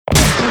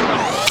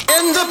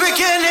In the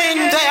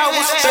beginning, there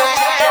was Jack.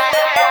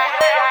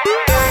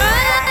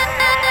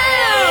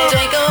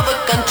 Take over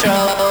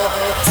control.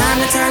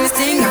 Time to turn this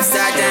thing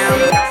upside down.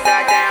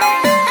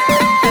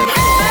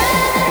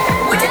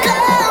 Would you go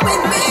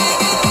with me?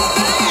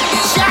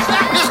 Jack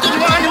is the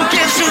one who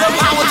gives you the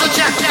power to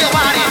jack your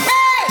body.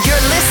 You're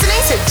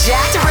listening to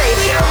Jacked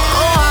Radio. Go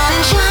on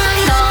and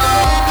shine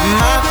on.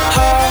 My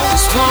heart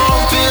is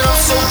pumping up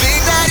so big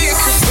that it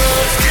could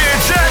burst. Get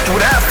jacked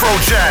with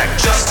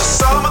Afrojack. Just a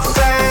summer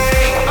thing.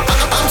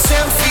 I'm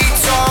 10 feet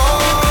tall.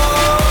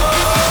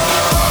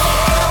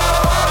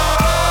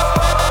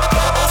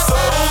 So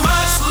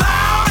much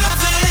louder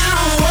than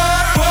a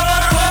word.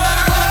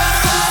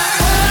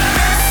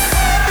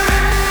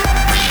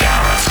 We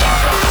are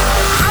unstoppable.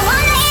 I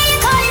wanna hear you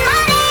call your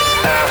mommy.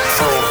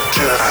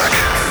 Afrojack.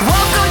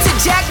 Welcome to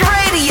Jacked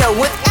Radio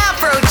with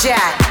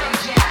Afrojack.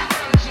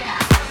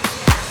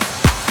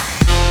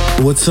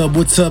 What's up,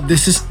 what's up?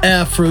 This is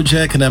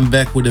Afrojack and I'm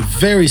back with a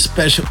very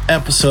special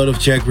episode of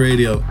Jacked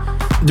Radio.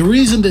 The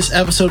reason this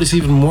episode is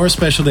even more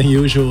special than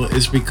usual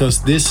is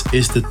because this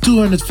is the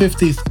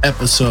 250th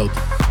episode.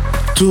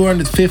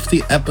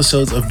 250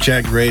 episodes of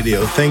Jacked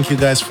Radio. Thank you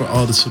guys for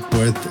all the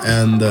support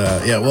and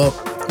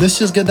let's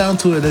just get down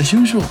to it as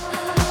usual.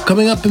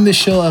 Coming up in this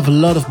show, I have a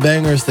lot of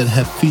bangers that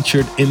have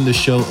featured in the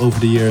show over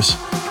the years.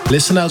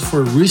 Listen out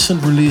for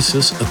recent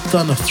releases, a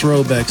ton of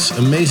throwbacks,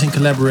 amazing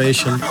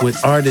collaboration with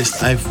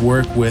artists I've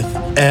worked with,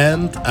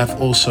 and I've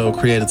also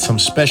created some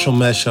special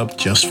mashup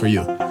just for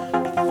you.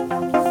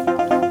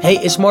 Hey,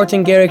 it's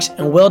Martin Garrix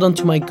and well done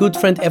to my good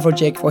friend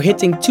Afrojack for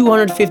hitting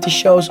 250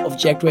 shows of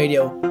Jacked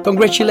Radio.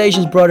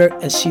 Congratulations, brother,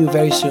 and see you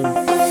very soon.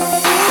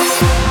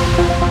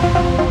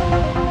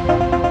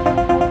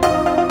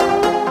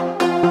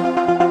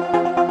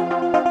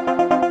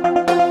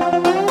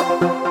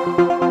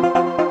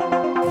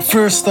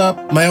 First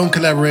up, my own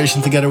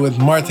collaboration together with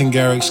Martin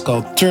Garrix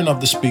called Turn Up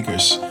the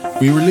Speakers.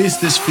 We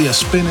released this via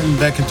Spinnin'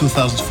 back in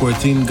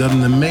 2014, got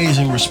an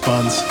amazing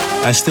response.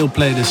 I still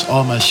play this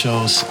all my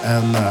shows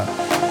and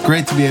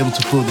great to be able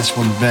to pull this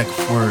one back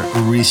for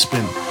a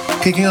respin.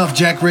 Kicking off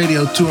Jacked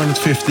Radio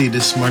 250,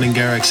 this is Martin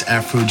Garrix,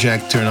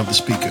 Afrojack, Turn Up the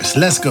Speakers.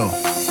 Let's go.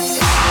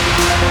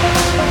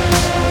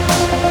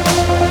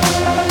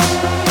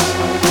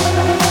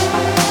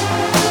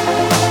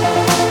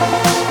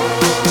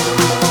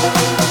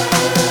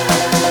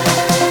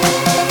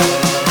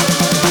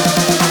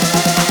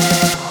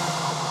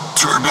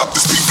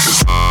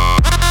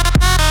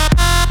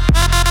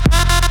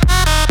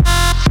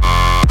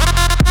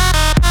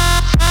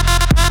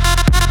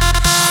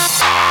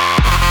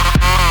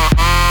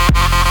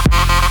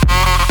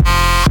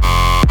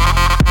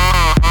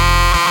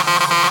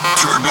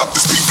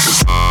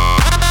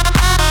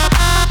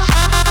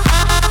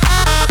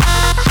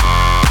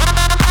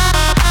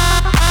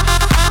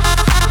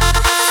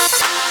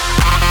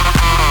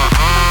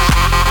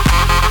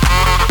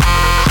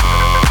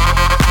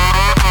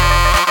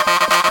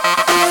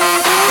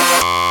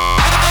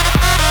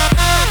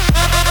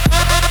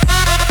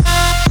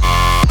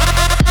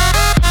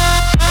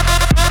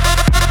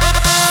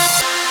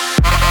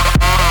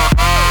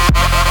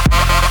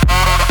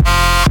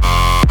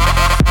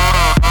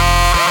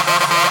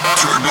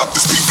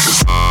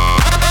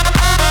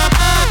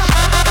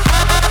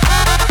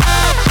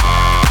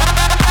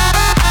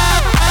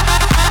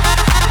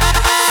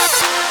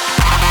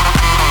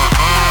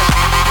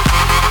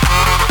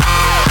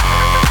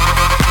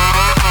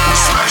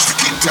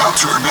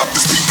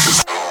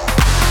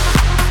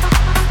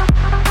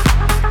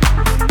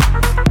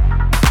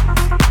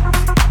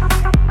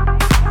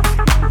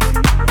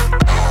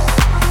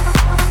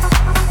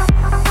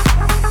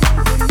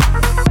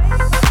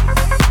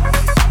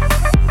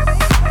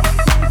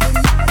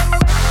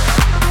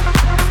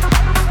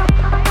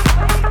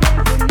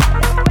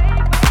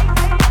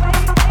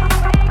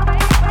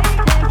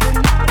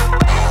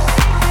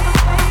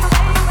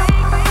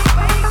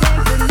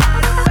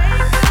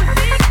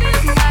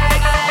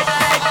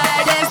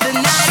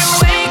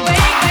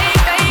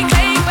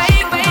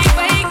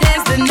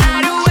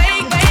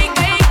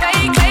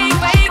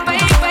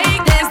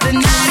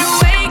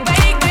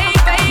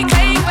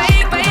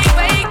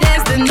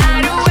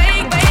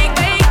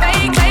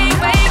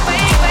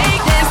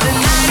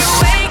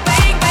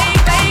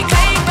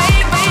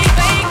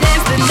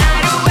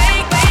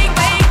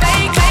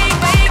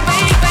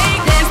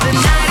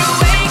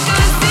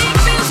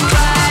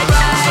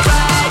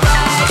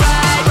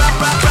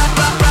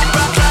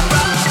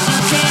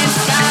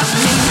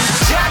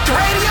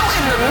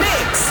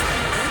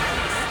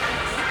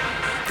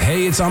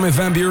 Armin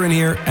van Buren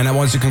here, and I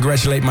want to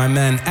congratulate my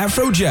man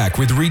Afrojack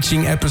with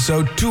reaching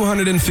episode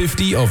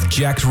 250 of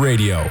Jacked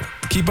Radio.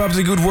 Keep up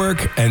the good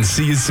work and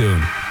see you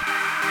soon.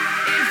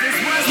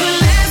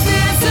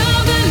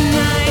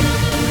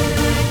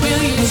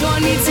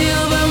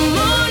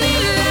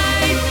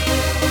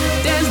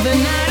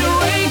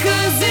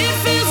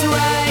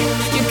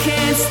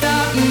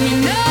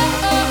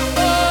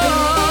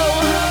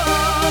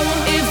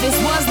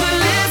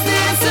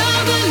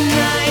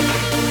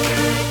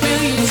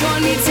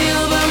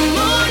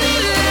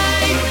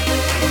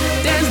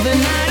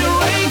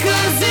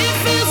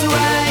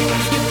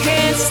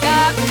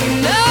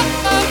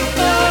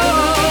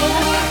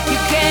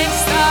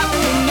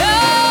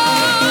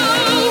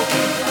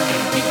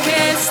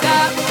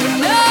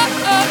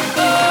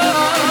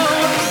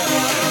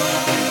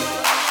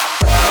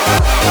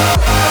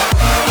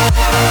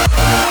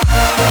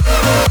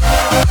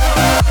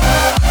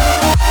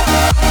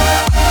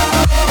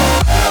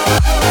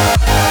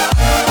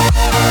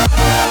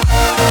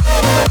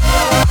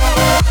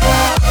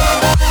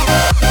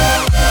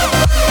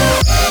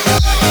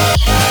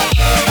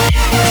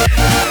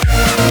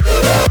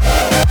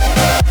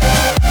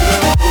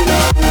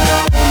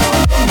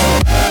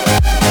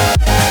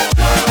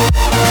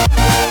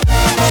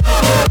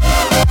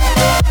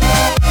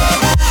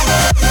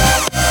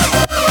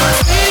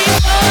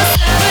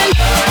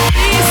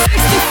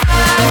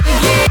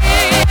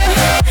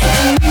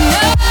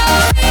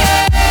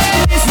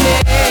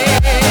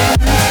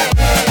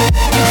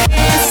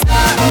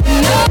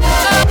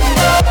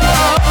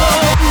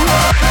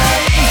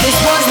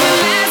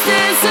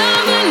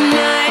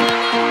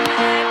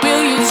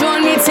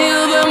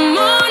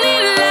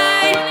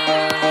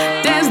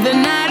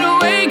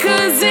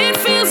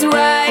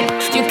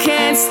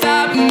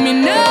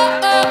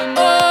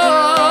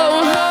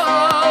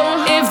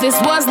 this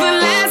was the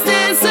last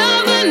dance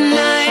of the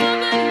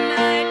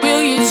night,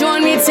 will you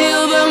join me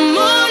till the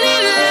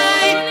morning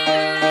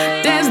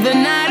light? Dance the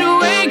night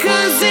away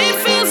 'cause it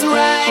feels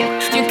right.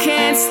 You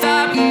can't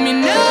stop me,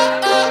 no.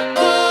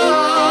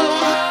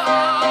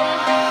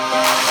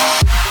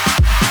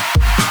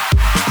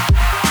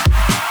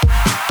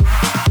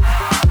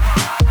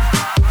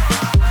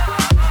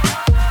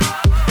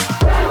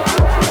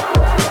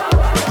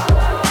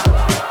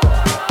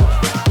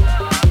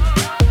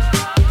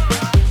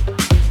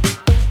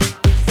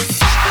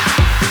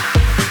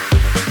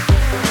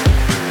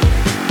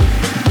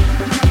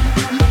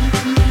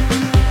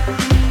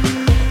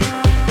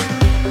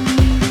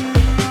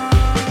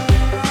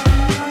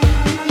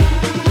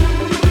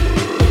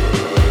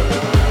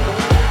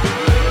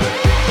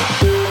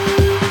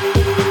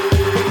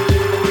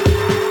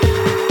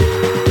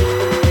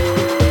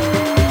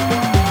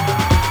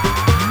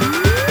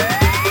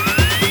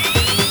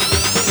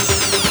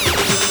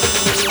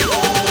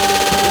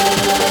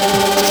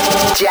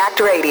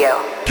 Jacked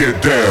Radio.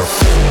 Get down.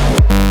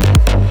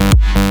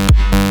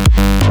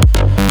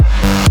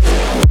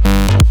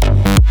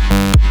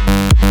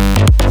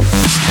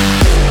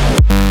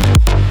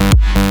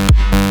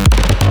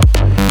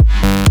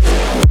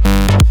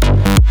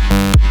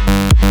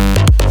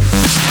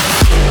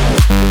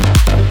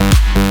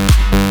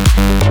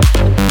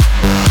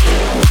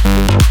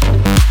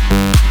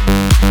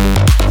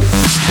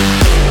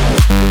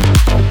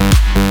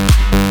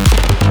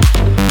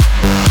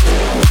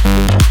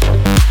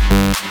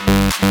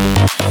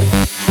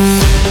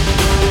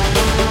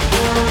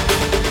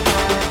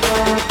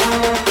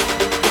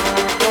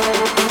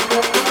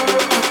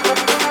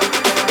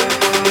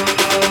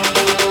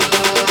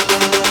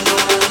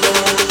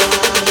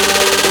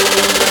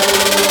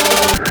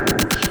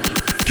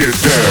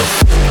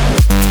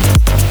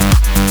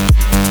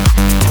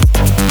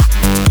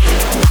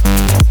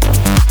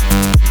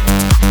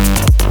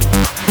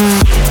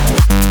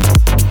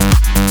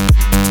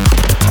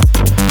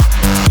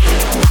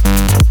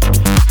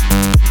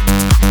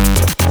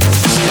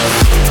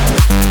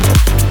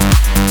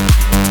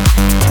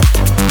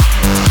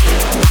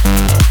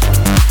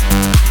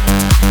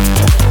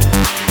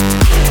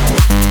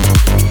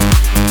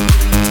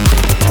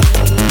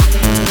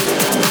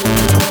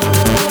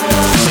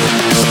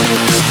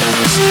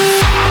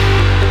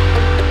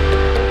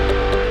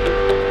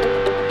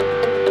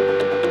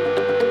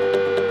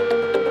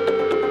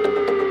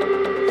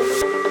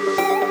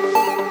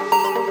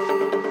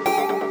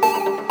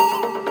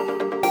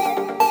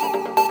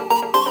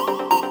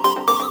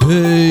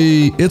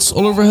 Hey, it's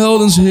Oliver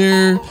Heldens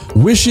here,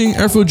 wishing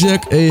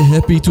Afrojack a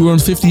happy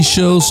 250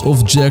 shows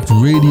of Jacked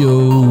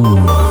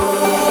Radio.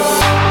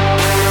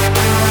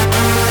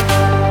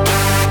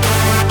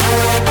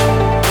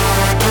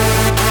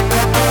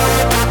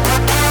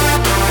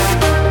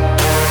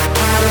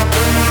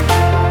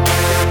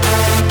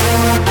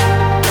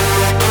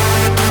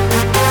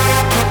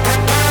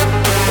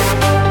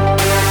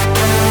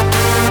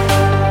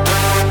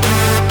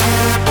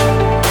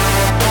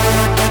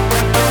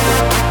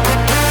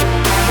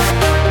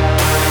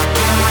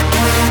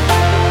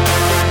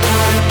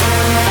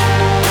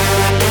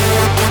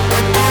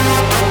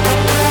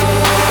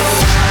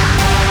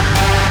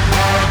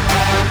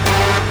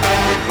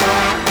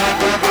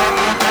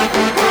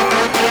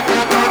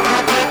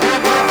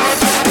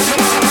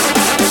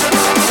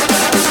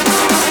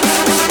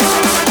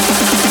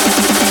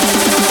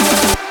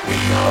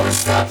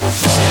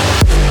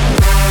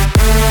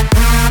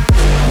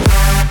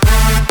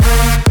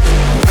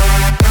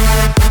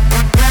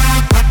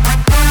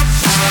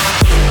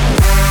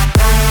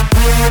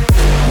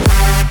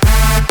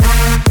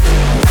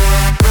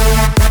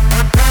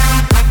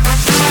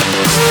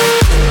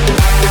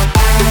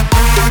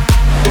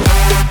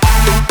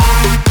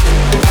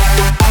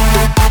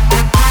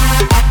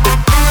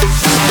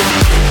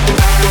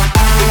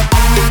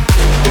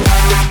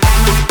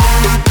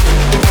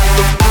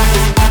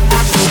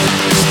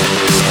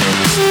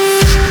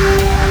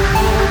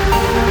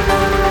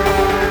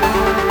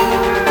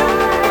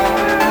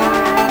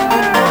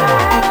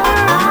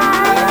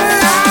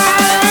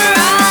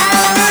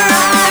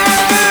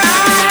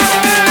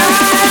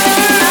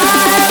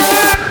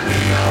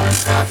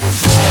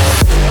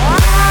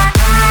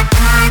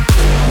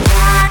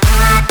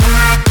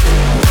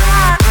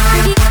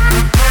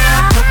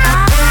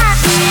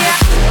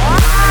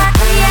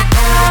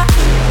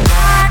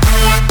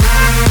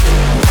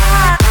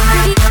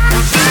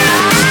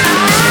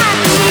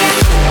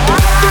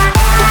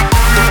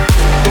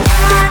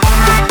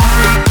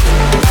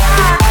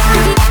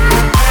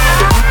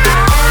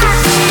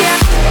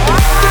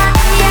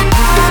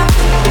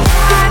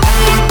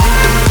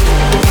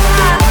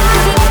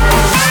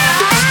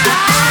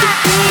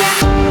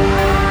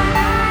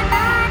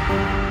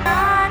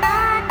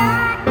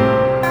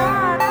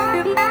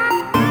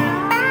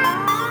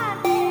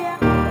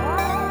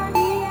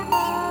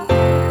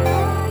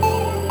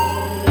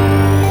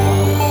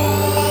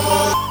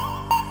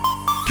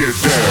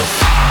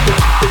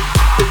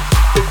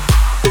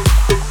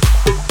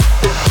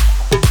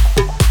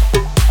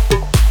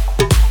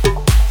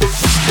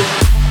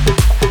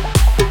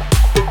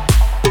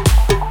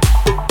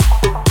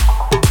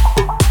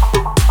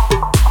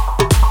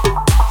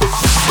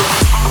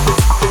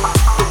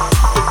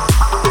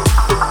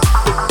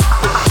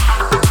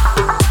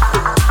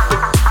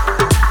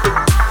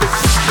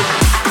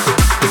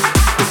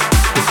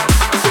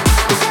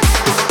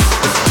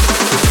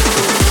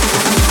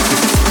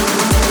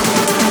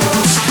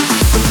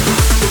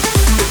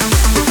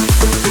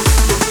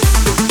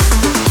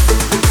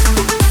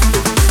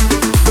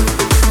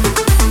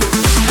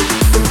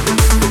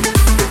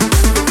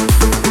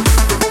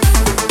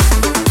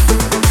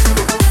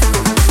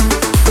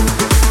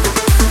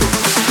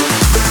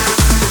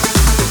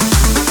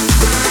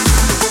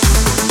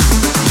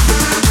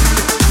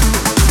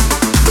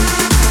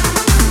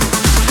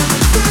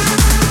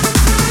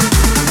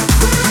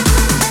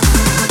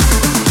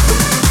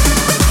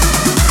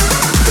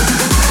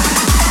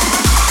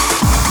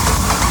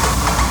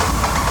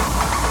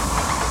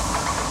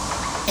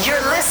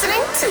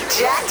 to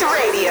Jacked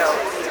Radio.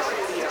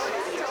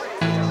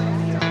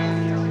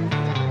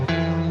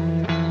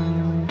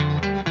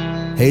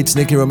 Hey, it's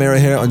Nicky Romero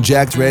here on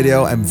Jacked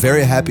Radio. I'm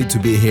very happy to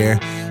be here.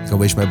 I can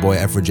wish my boy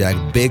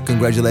Afrojack big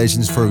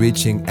congratulations for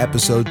reaching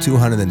episode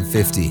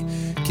 250.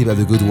 Keep up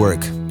the good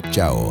work.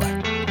 Ciao.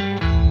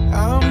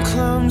 I'm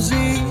clumsy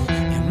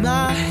and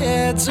my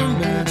head's a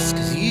mess,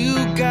 'cause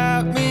you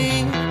got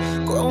me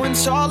growing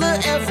taller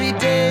every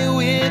day.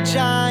 We're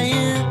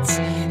giants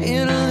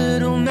in a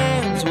little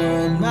man's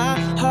world. My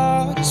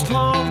heart is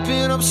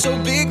pumping up so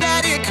big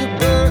that it could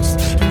burst.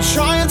 I'm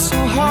trying so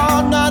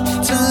hard not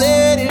to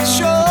let it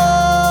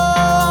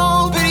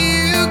show, but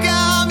you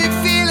got me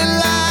feeling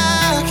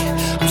like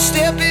I'm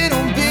stepping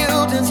on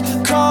buildings,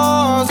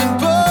 cars and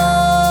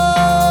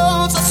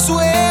boats. I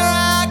swear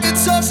I could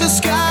touch the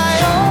sky.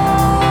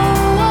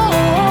 Oh,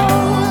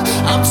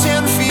 I'm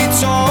 10 feet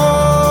tall.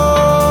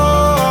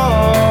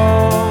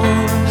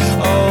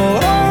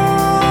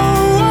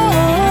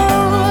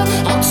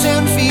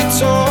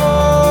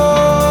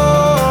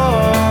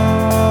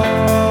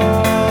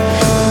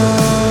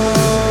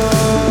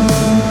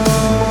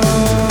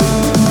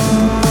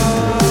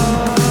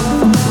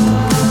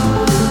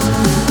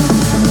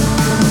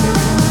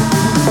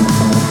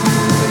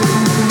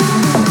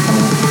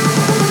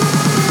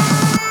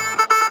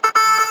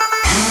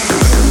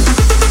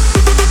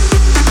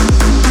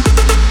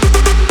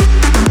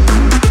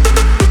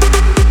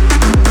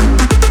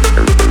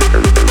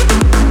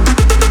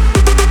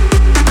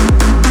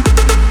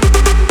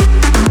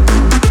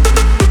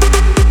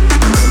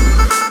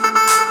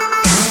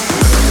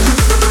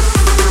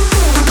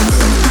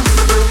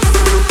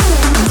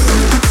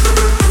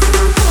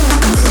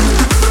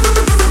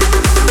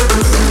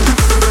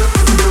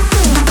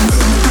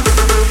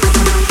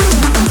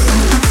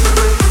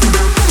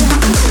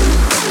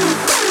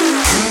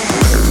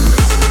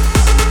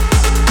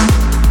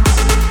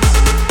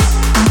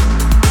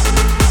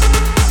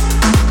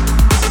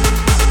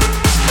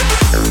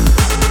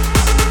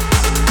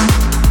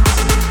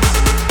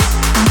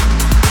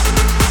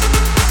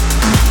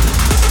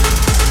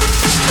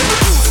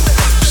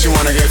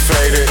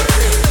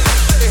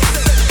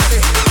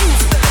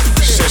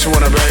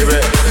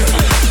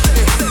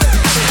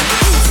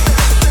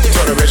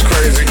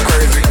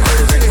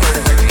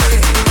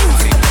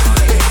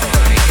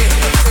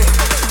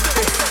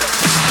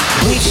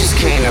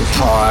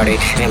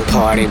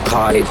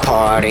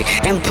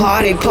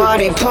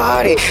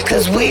 Party,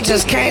 'cause we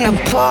just came to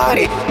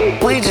party.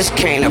 We just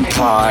came to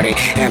party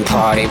and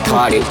party,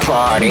 party,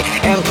 party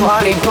and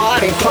party,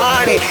 party,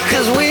 party,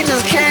 'cause we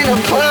just came to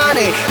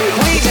party.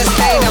 We just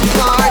came to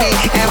party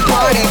and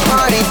party,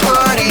 party,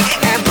 party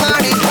and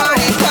party,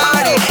 party,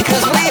 party,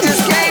 'cause we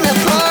just came to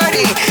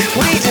party.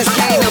 We just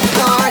came to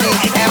party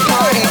and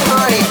party,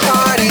 party,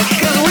 party,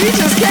 'cause we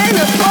just came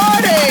to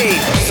party.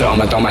 So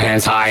I'ma throw my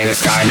hands high in the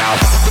sky now.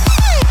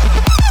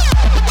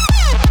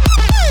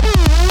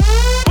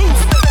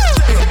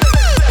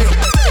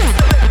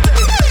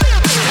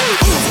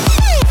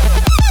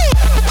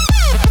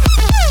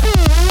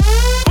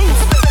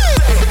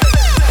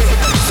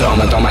 So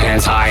I'ma throw my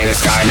hands high in the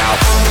sky now.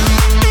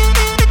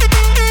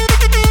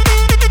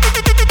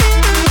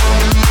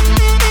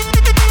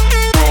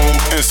 Boom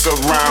and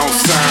surround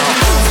sound.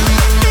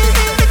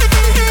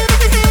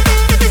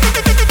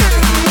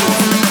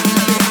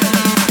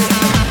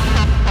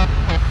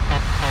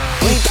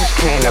 We just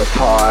came to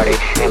party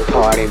and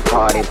party,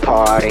 party,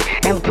 party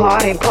and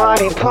party,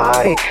 party,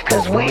 party,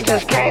 'cause we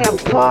just came to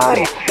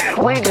party.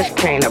 We just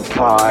came to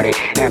party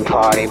and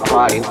party,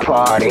 party,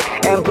 party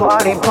and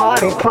party,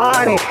 party,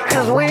 party,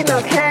 'cause we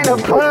just came to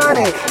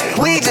party.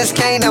 We just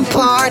came to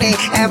party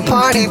and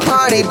party,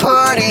 party,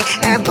 party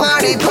and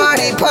party,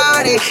 party,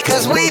 party,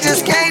 'cause we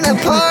just came to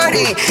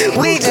party.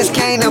 We just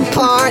came to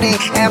party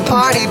and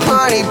party,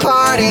 party,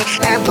 party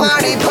and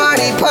party,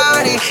 party,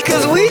 party,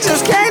 'cause we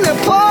just came to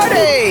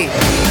party.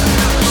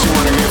 She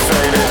wanna get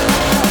faded.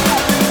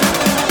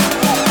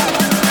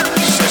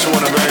 She said she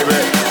wanna baby.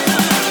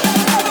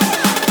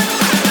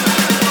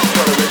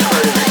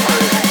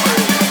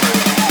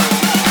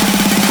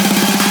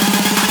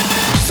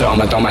 So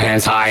I'ma throw my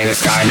hands high in the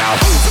sky now.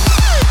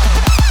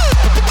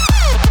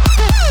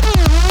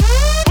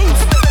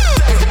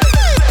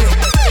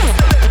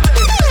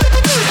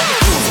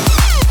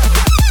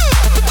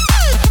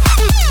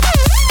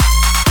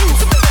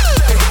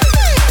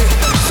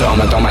 So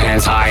I'ma throw my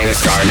hands high in the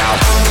sky now.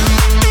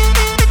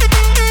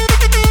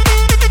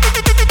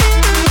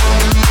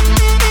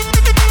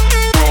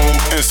 Boom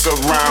and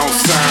surround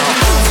sound.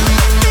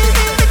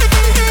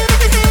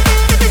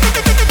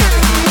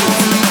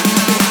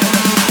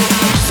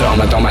 So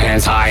I'ma throw my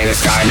hands high in the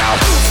sky now.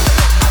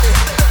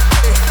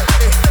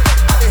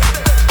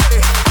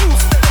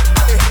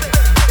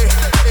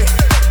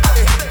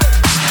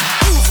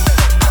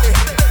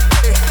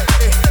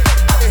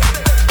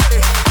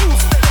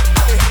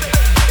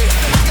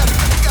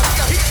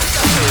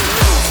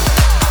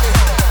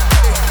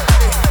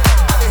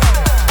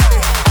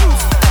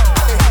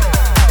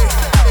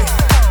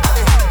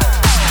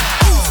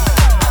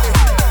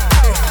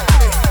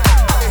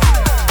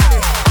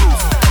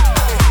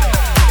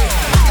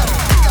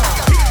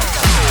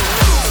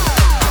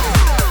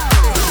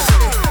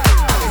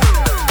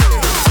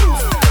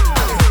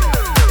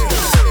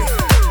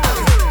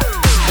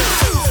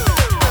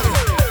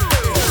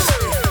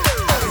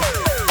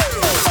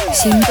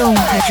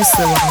 You're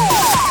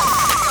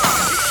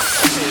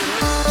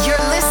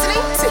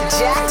listening to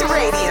Jacked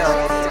Radio.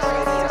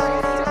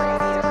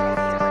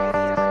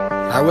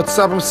 Hi, what's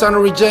up? I'm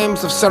Sonnery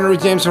James of Sonnery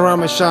James around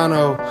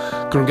Machano.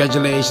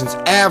 Congratulations,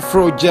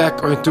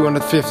 Afrojack, on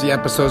 250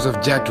 episodes of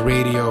Jacked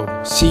Radio.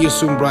 See you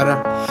soon, brother.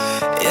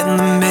 In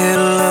the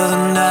middle of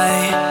the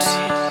night,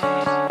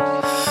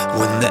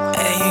 when the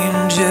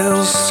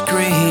angels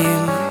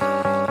scream,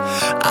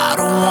 I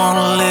don't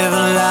wanna live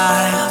a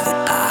life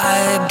that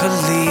I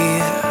believe.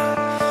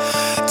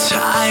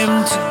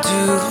 Time to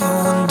do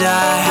and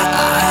die.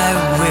 I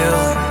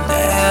will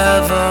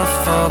never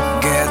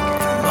forget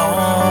the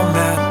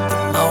moment.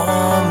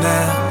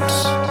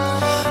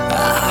 I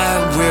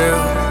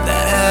will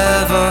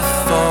never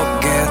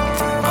forget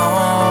the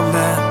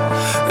moment.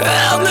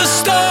 And the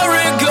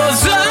story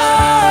goes on.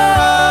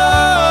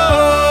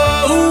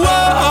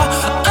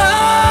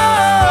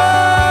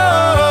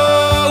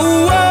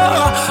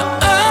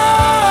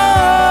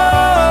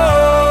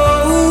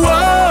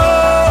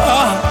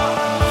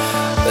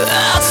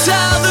 That's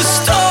how the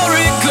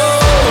story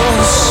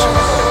goes.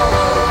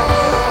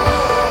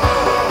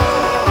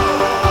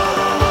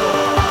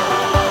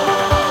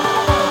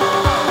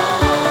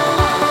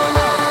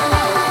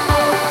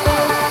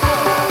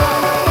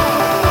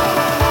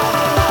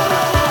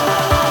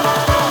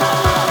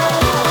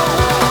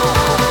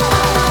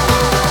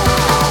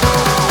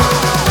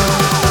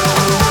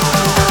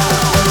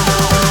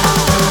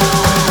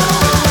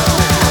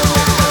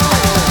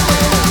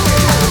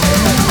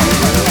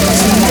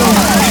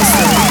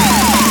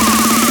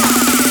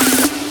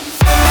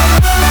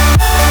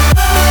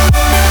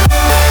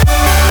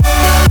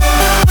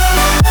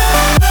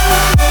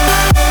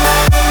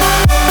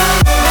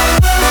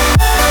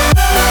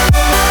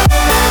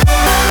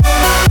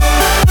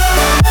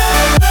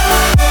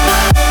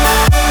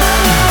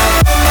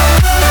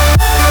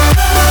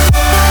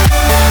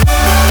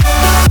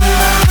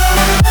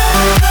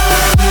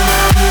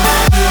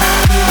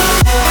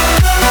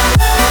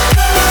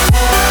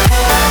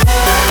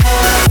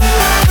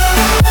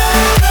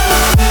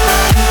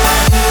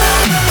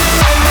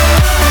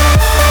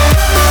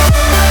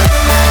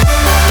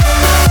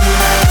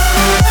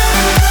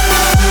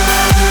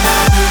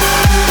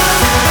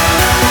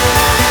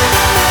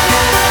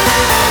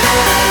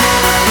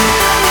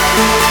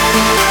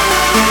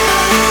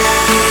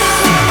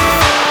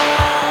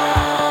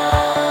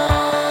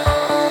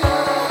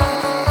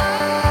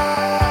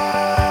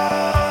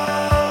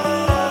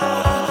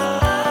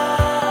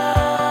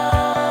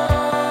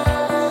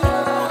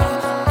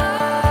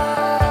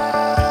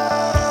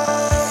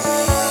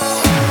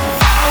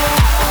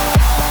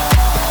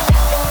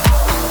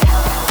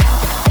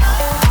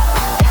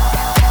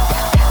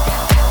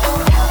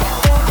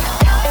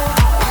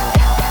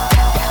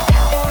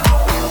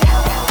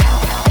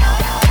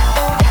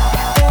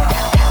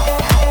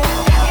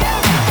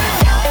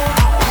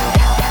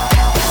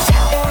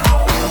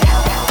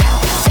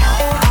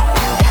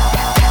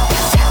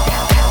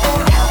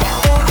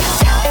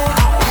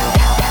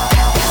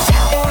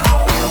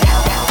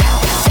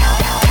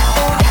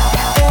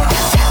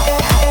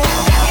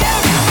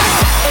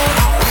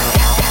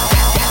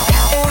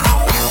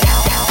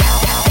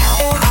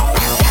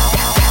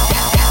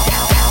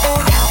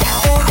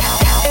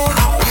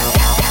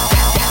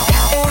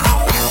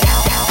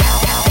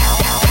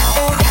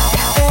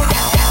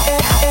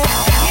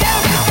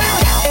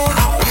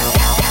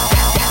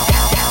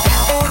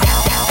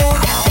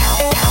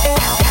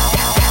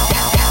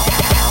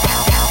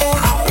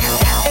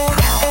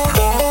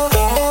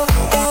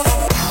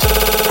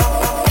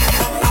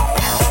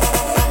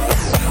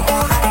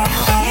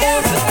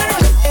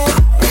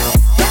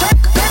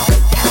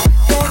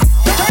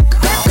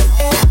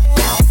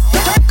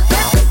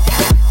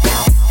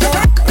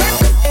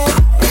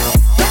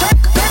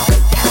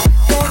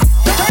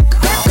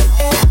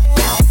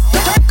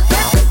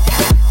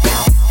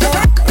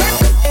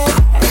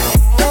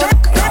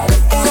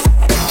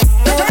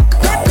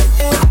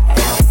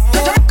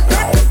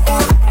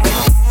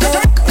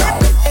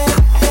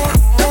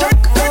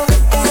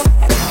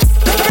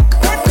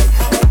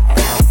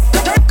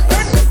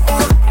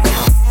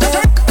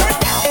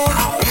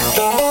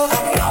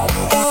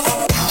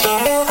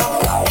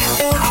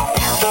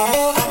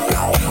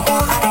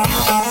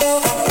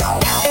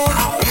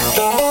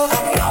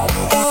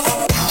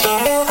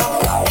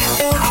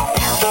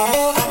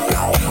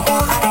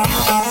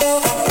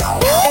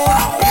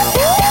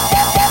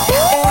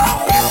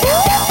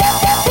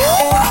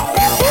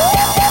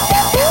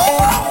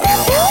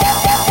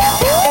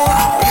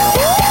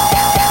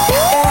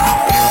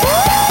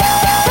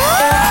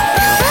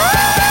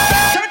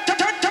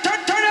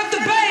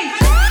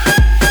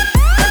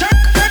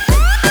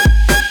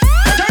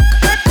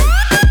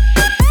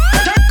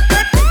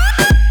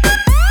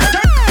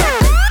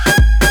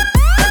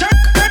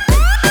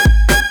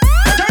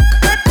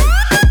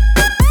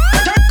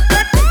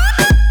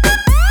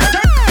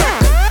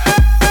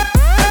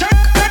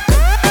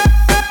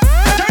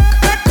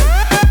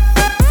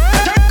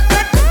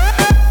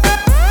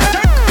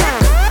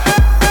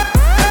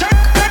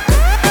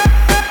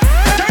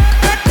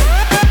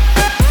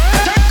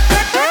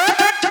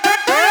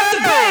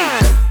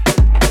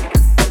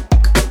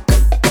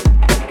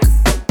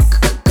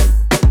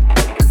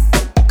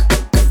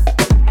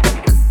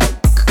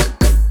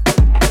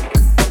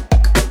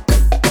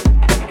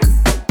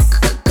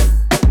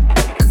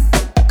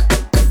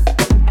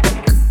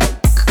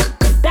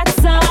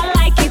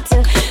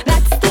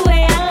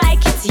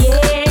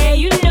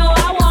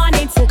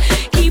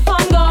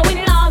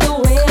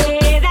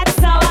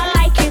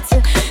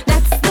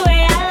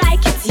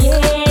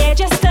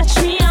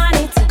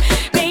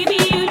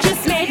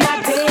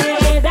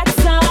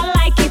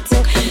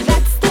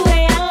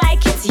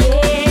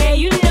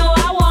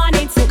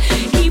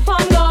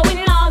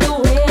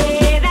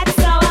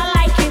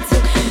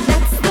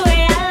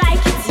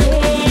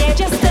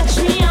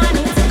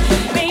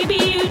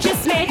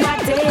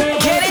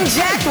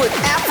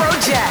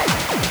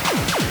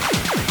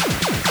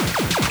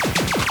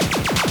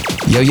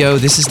 Yo,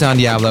 this is Don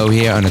Diablo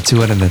here on the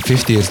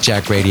 250th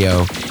Jack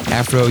Radio.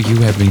 Afro,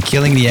 you have been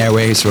killing the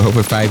airwaves for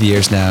over 5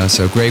 years now,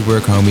 so great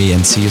work, homie,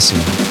 and see you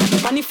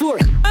soon. Money for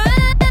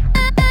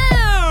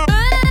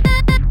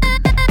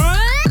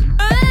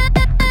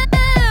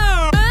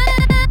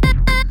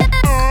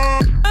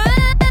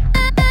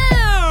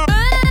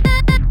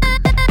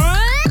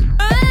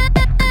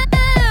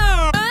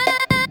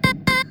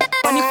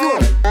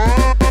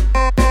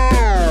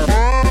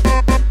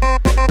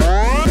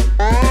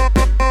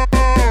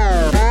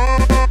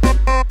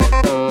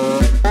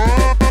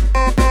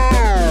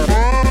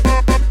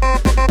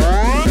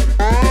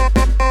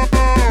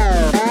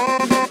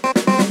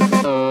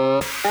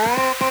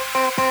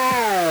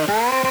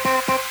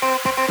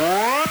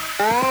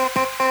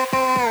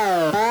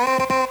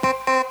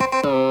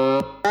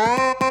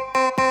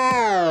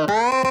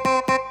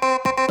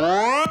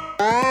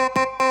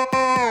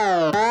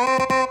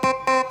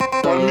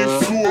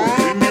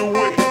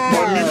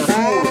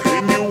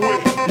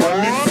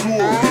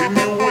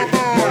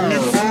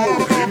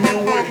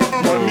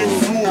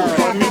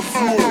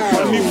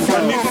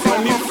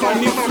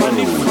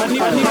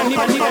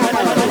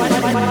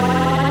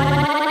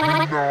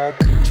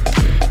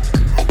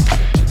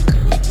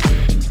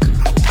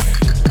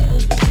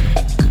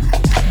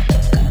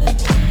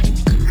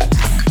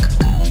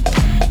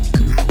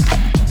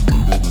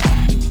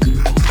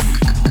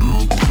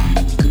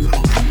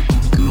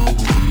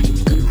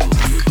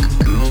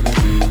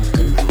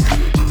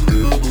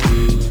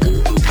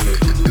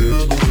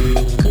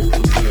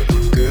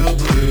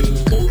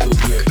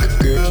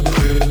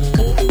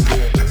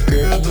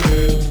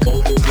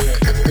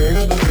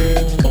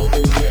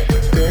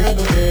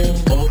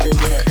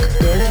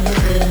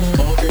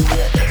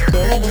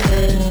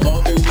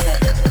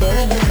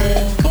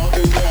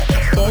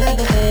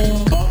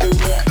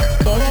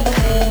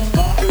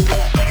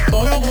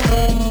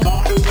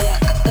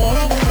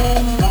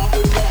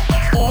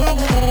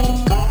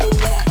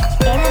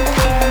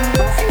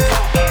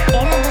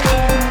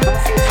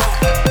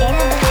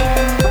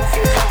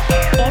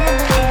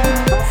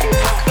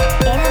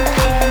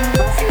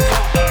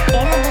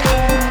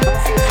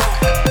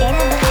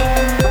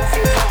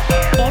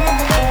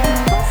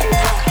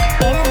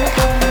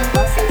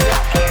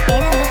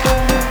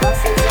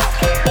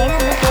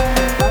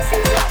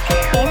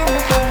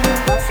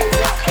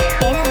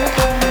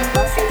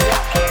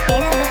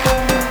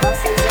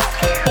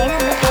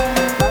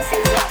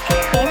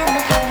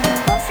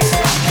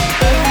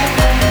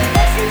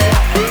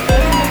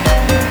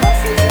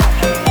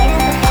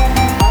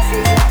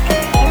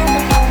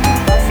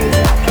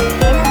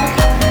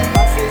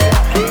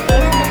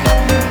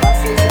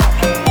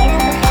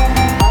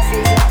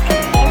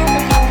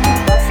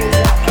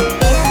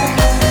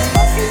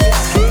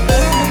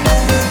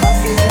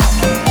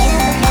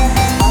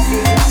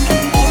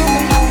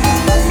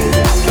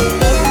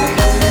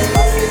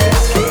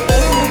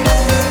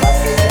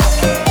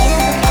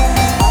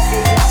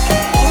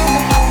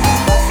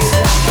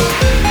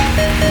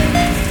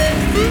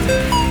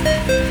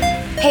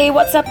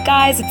What's up,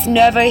 guys? It's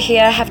Nervo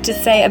here. I have to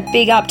say a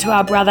big up to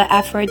our brother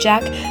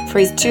Afrojack for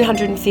his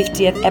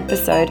 250th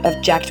episode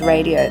of Jacked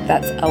Radio.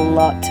 That's a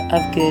lot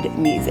of good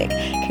music.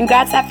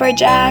 Congrats,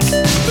 Afrojack!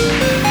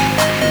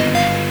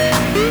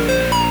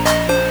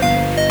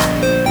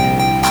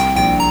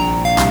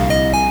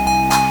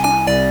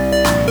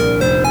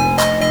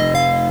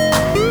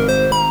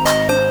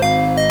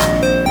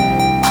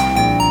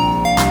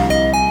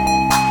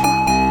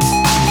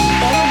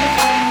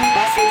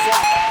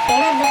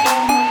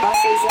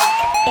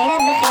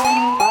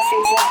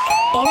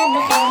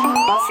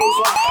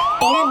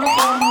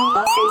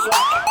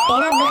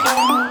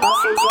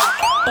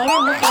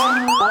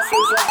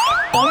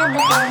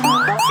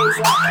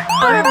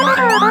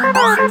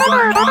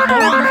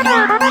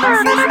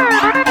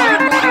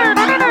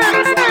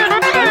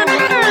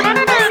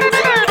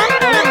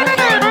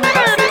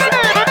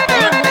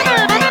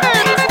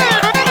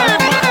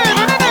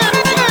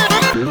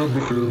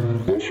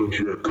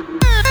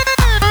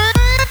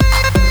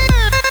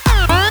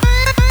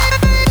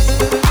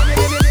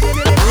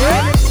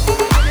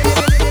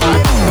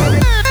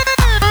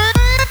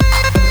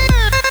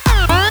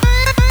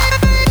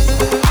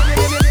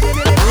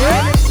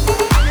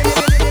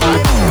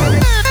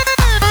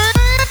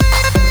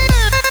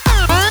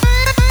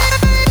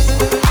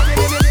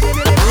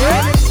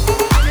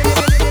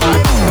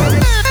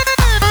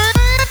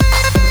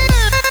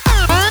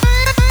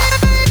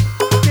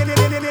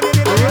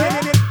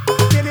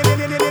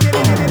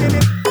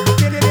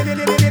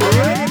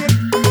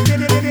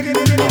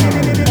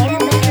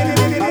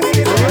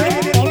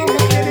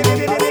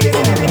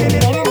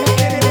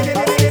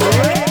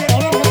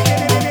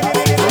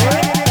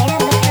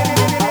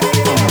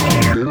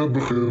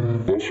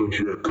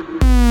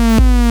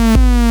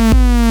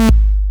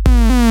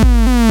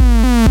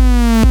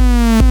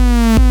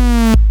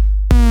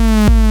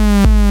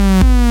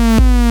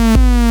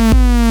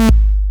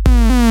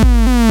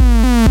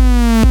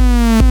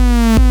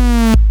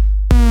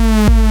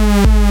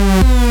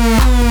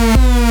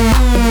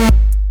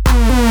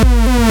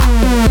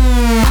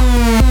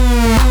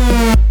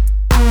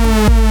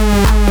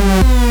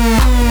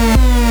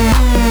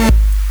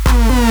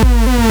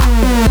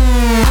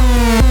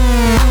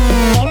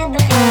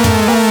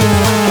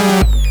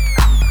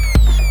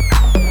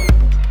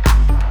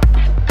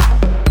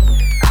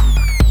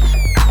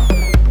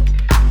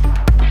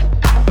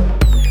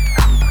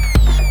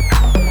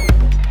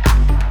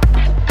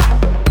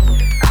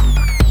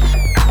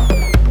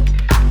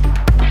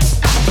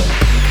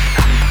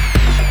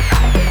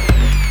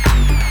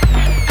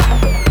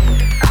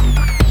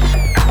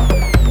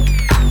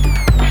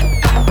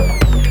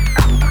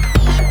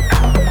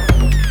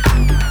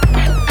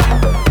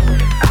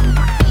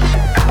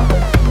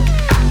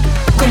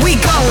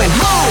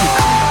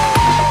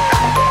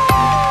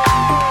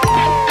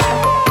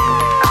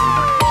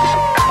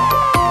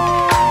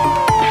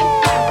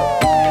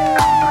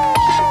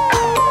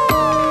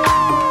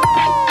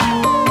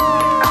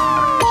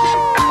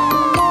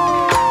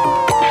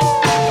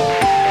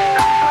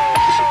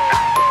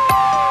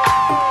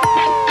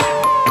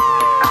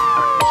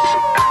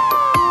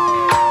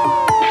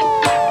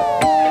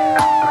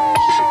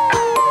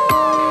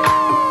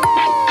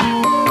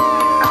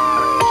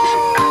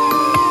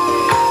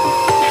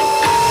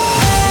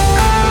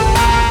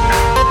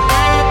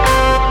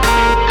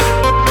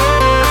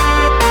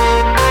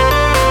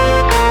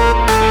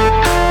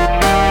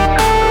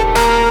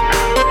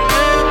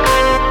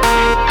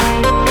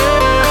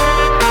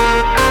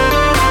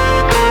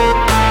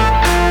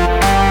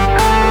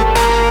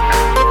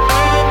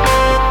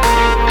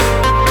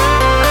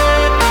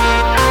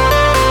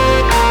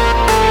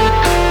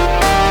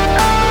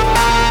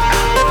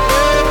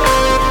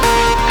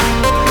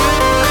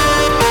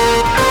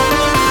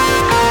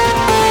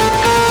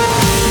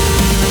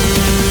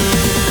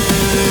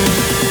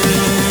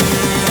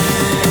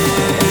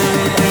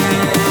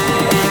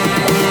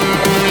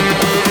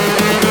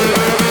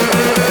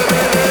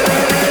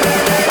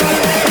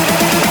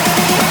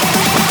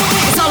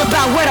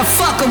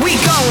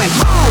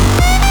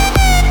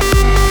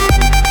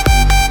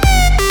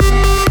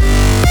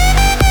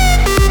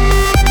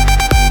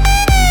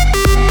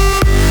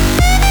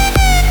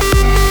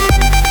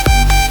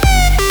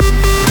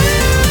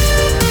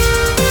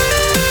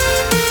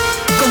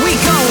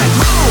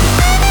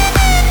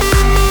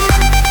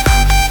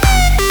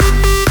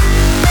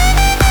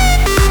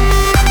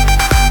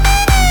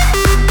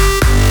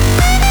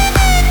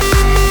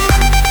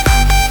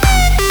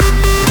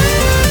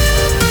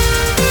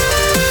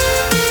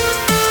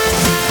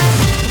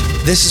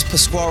 This is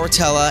Pasquale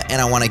Rotella,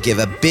 and I want to give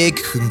a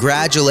big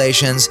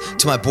congratulations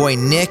to my boy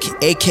Nick,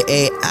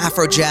 aka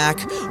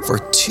Afrojack, for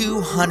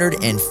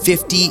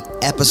 250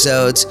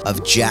 episodes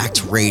of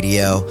Jacked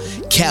Radio.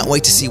 Can't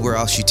wait to see where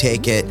else you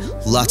take it.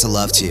 Lots of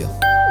love to you.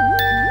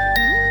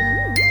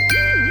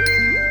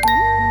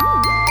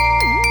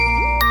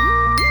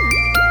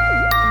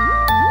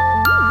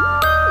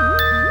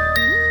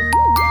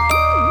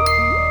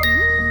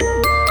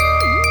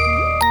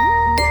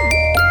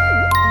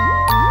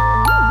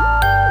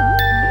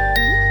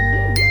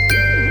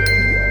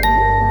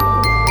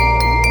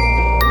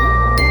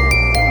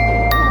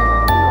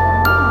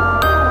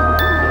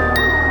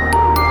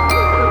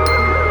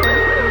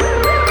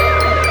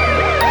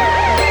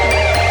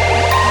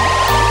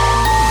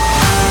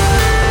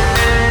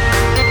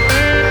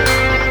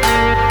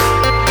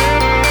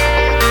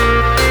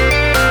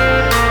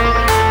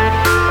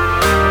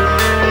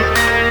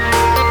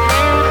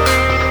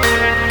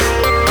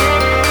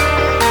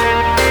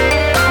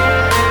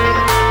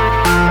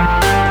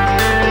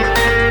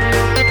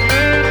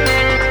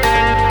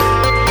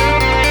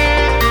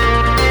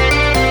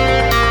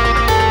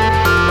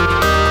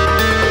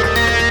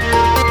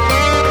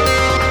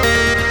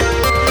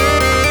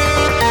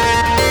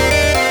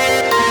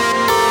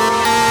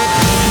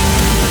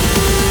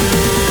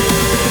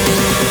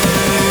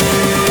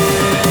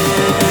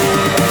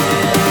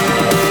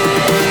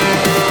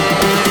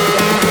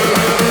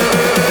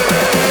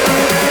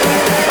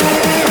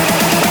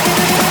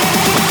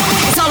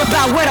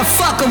 Where the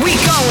fuck are we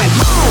going?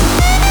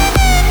 Home.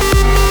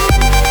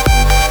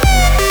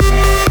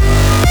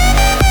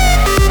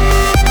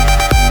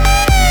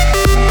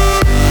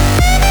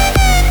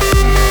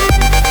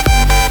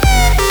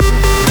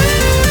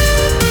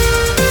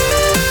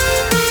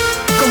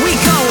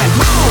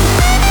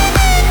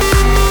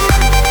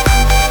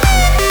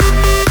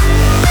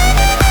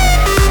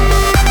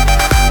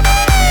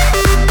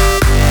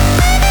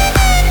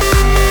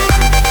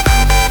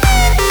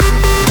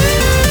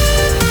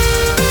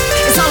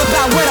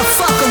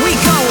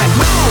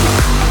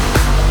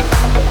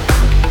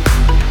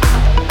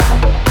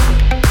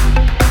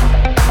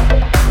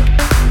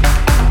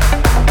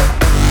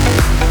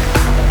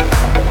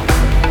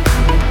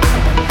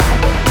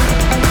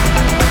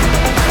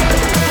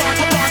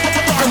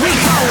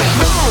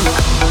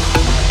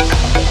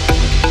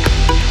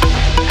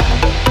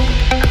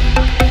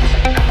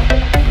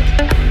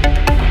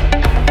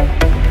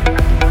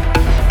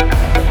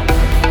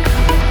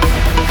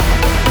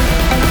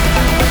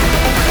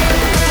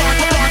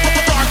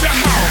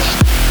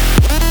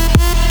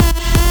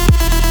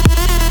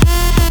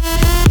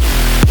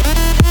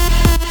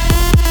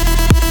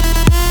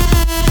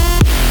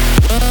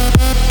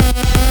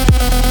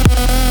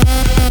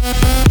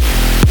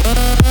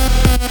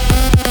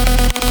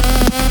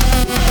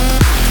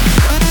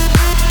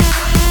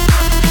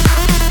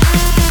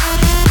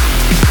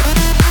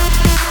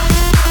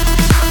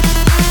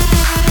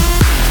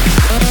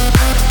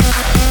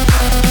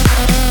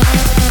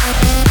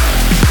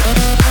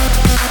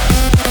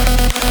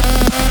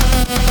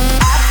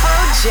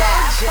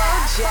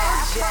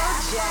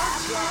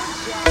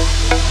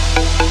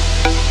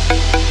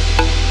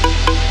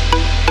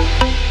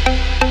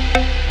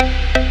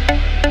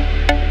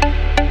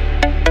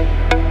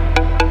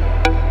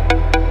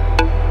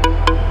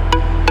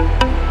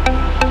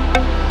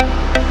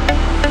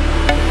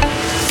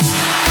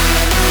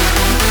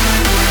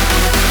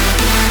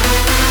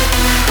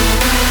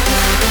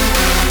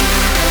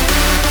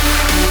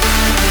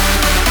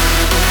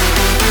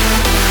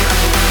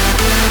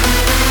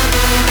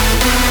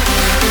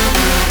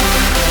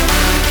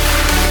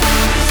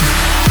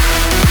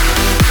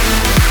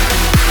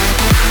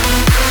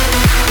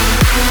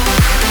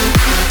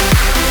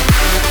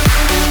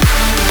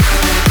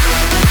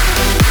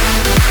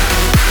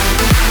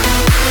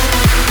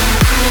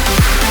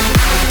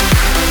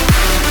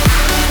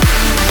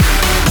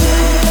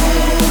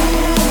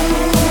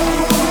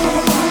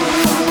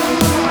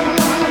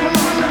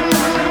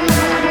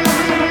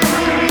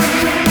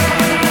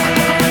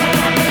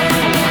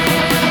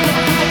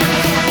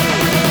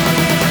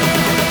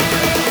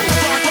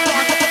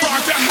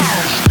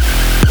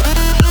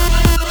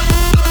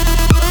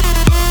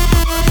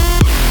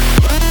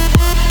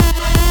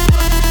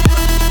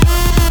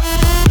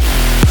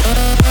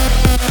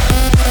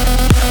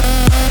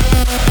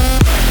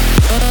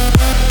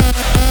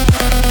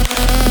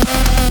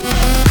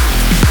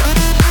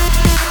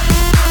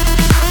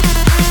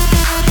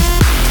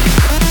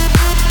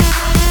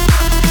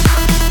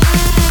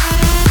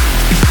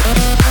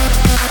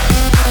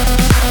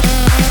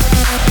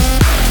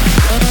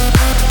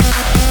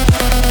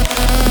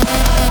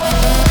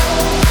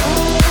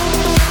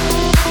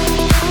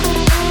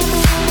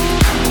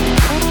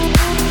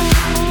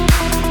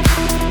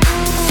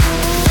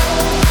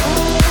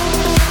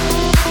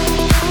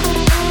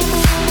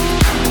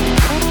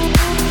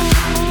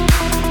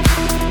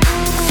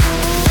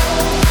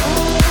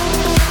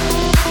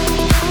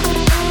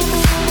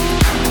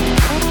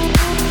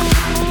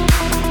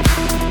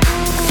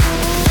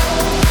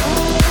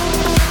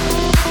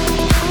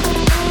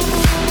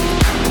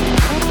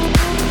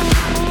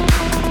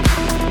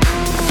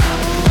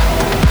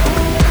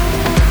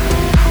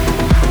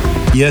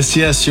 Yes,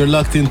 yes, you're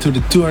locked into the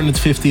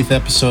 250th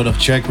episode of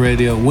Jack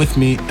Radio with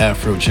me,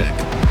 Afrojack.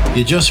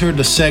 You just heard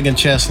the Seg and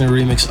Chasner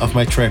remix of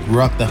my track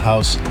Rock the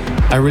House.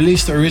 I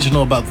released the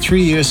original about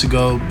 3 years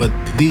ago, but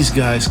these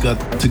guys got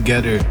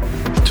together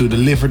to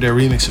deliver their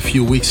remix a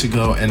few weeks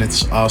ago, and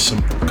it's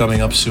awesome,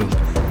 coming up soon.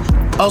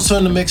 Also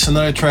in the mix,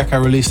 another track I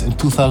released in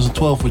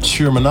 2012 with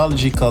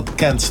Shermanology called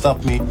Can't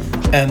Stop Me,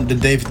 and the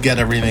David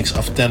Guetta remix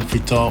of 10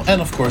 Feet Tall, and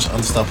of course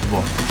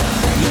Unstoppable.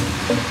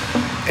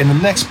 In the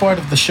next part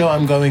of the show,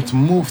 I'm going to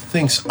move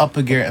things up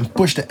a gear and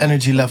push the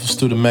energy levels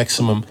to the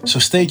maximum. So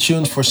stay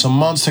tuned for some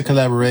monster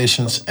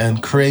collaborations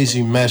and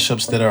crazy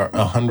mashups that are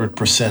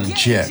 100%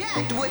 jacked.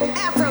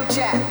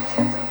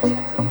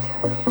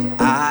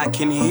 I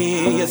can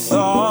hear your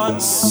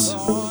thoughts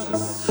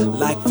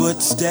like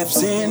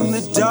footsteps in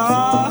the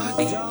dark.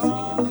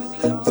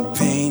 The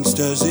pain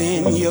stirs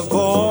in your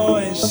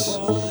voice,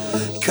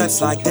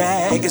 cuts like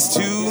daggers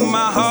to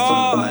my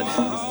heart.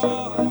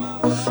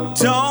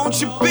 Don't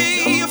you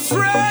be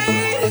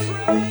afraid,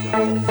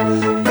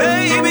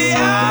 baby,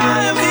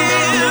 I'm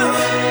here.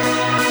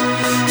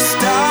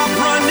 Stop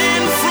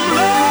running from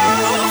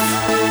love,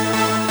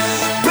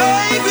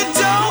 baby,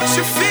 don't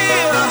you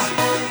fear,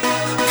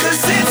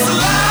 'cause it's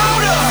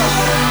louder,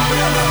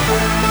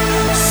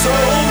 so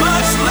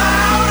much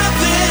louder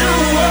than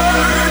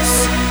words,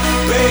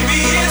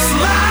 baby, it's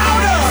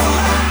louder,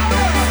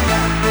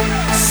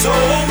 so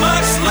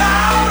much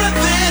louder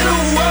than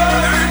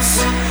words,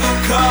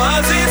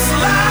 'cause it's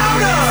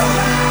louder,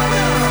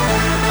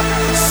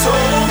 so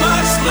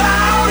much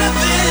louder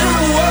than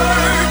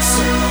words,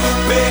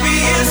 baby,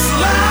 it's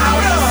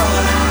louder,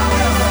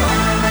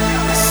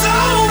 so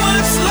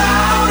much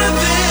louder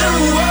than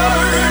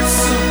words.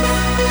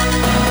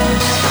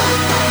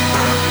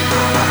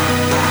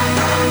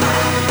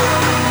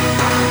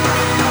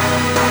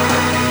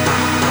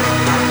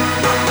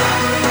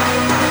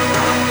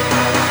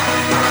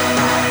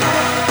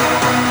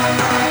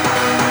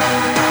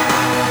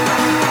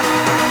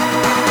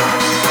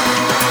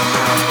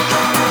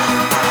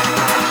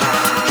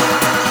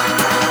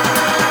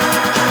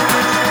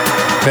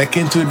 Back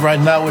into it right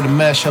now with a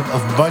mashup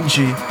of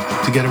Bungie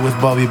together with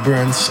Bobby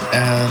Burns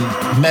and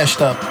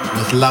mashed up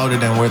with Louder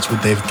Than Words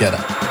with David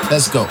Guetta.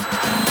 Let's go.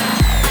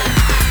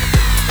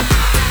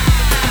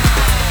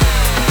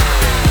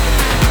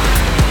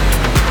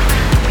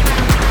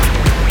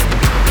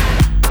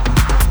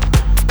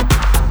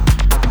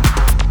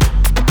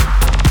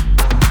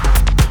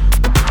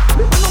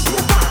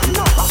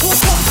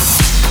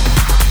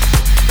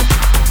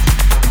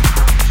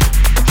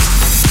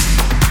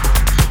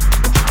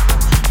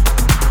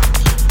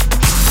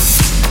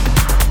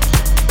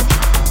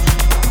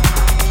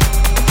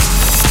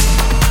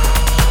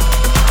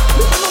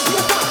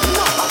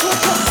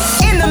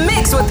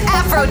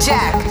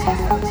 Afrojack.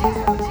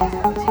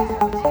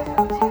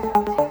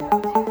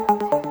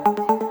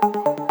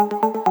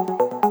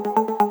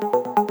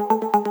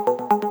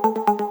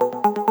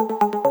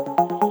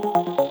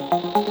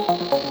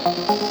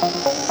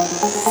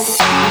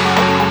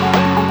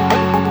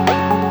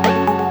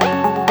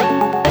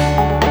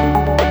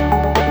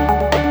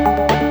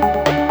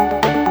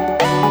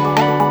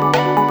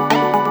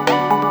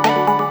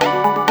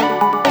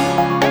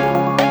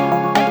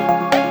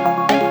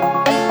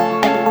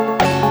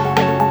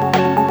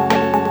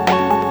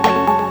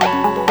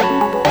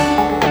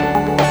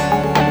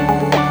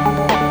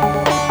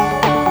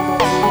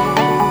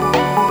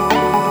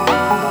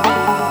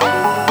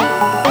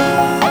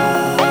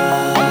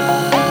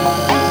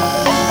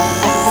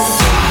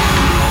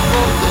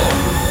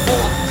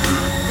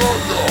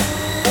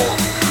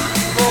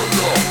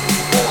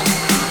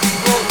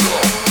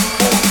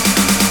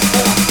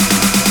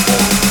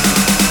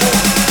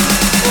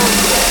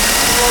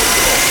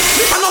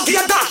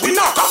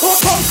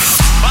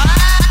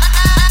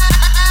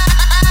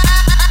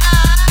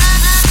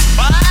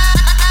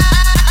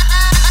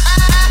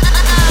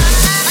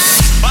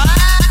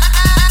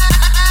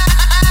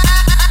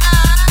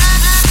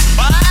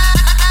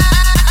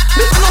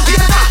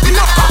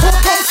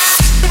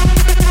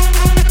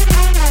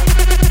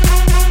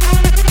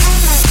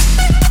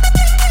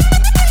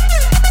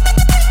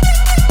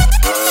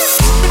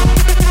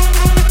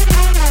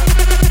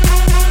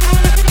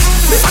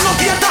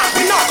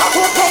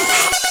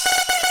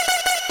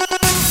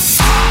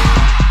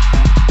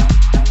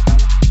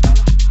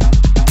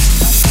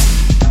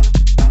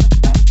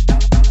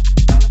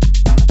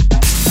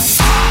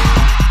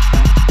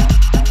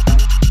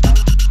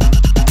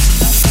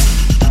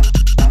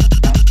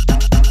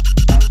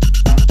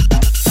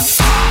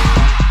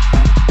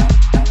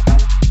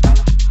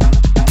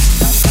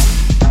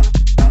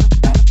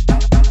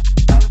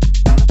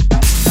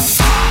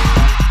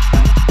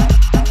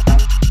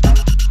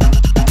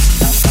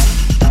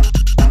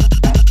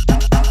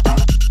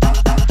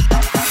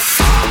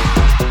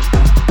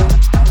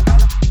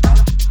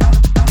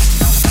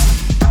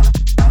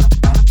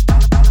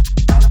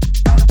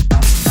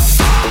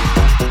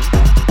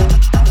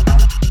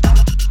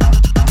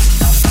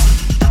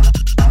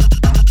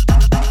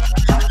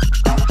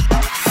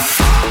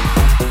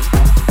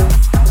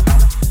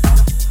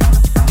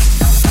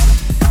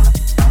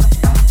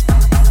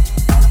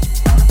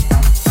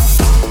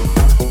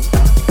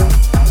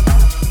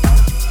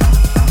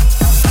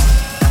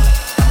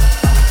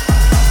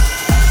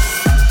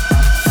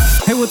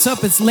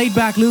 up? It's Laid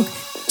Back Luke,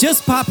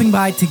 just popping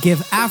by to give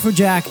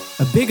Afrojack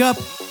a big up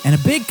and a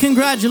big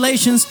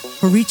congratulations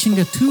for reaching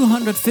the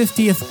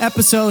 250th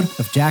episode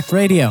of Jacked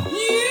Radio.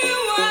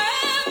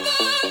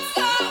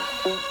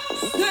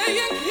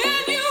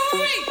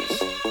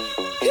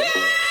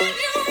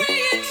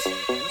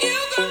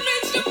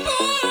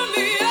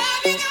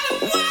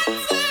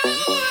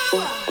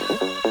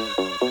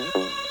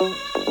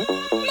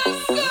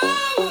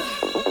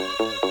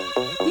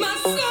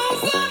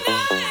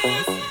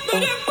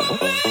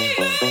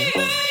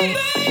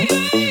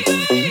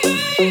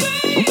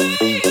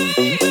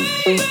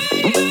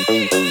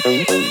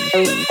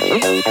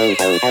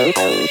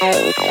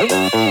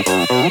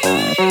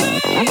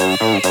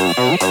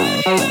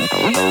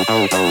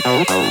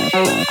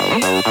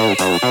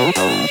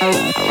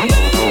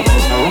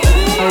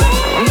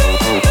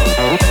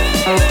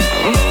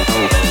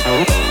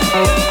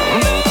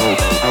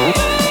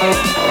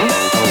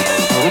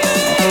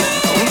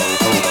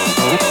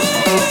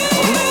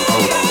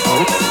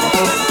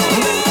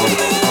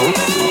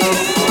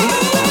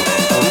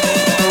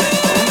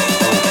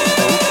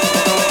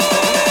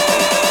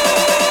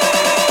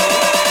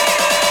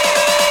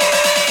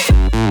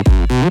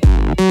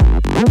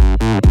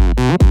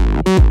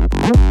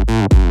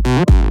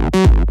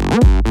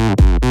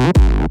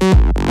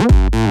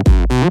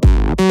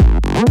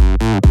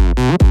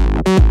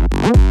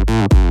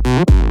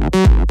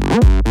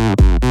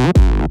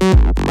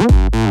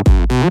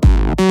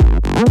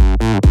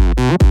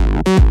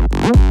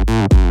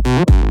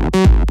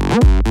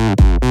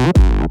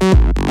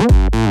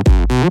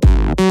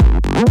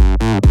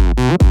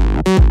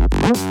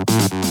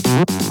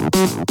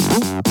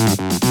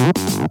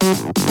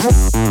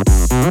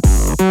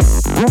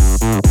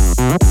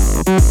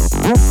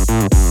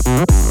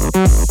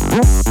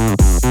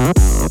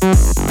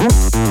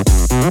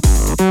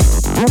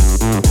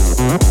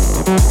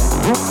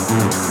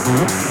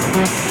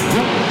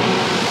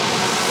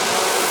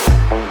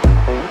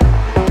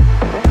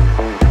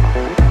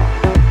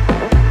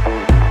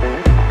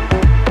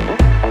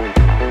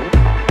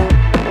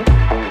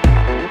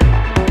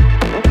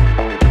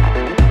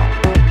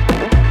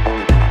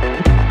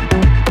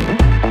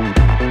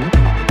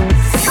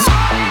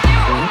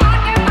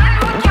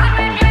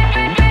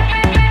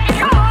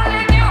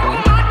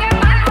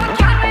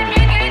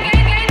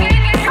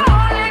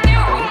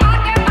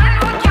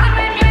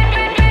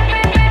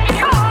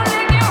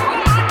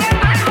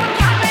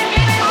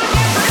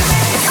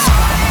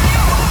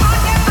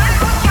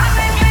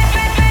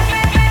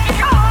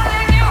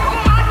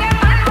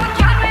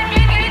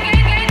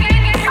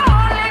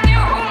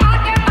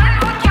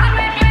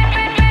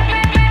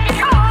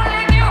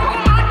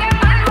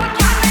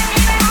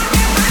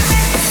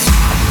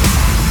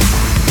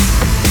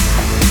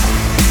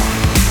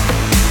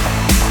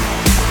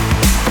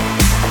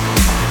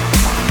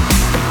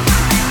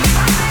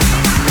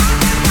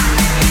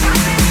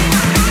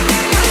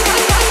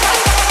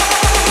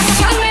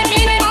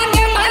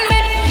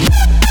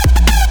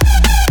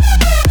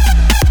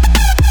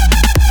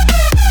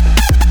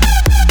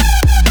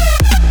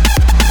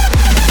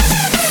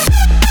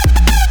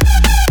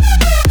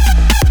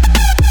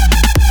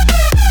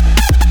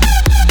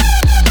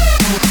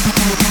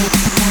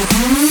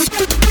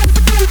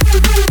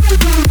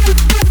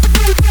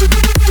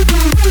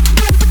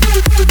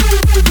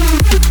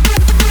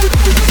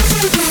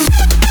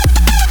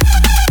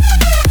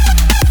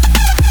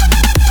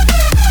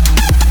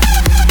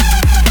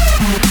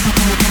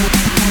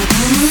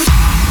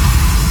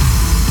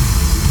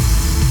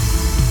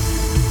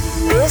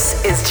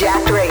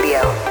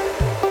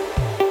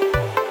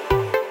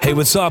 Hey,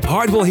 what's up?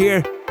 Hardwell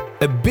here.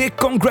 A big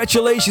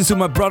congratulations to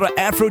my brother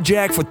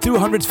Afrojack for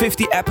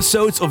 250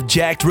 episodes of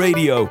Jacked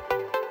Radio.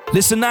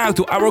 Listen now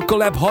to our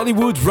collab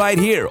Hollywood right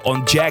here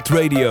on Jacked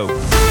Radio.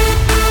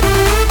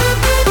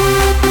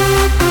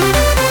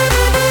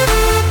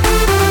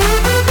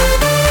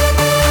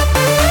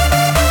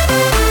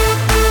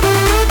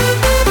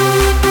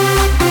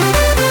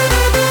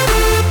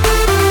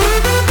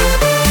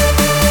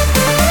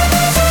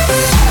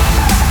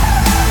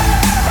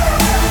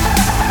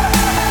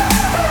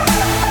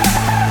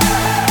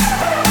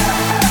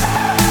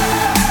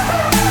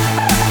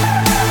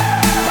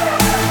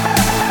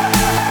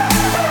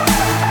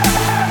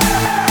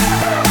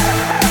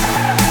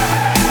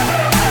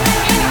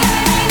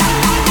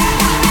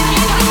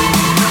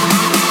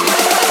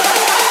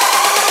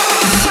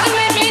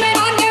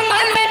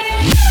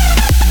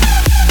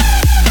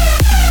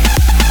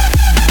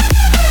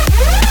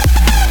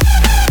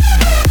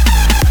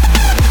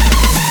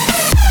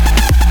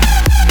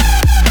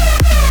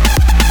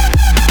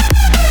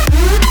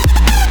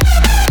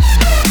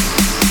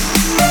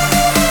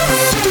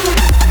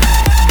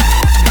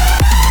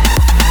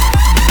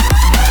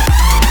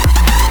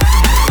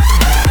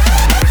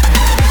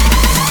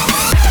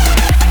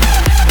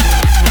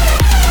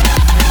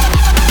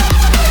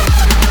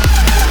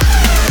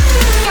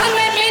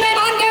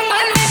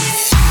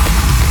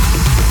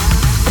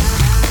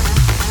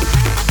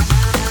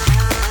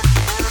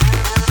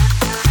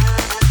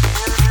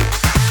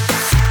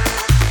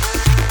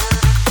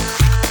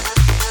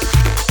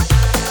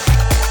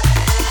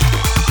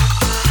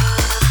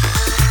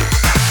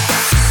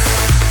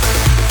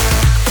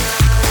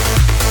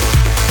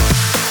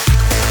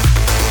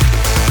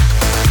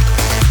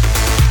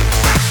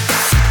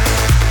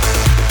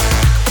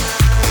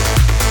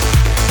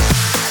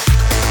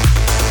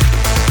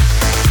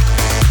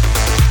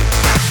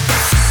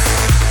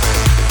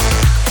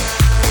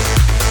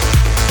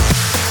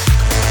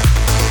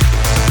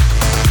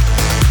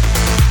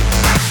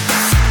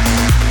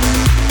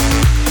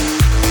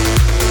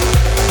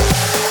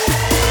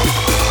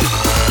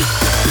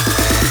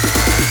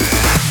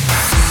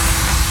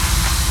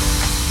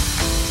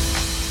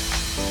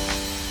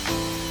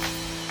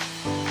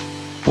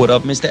 What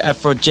up, Mr.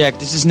 Afrojack?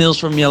 This is Nils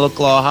from Yellow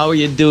Claw. How are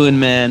you doing,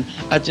 man?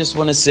 I just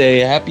want to say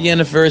happy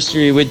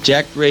anniversary with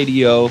Jacked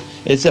Radio.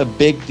 It's a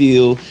big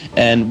deal,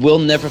 and we'll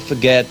never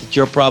forget that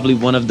you're probably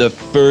one of the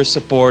first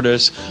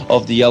supporters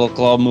of the Yellow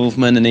Claw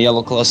movement and the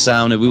Yellow Claw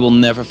sound, and we will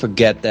never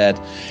forget that.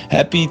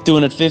 Happy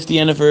 250th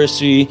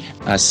anniversary.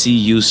 I see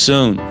you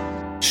soon.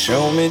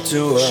 Show me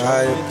to a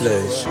higher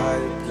place.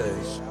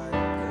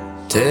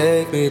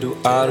 Take me to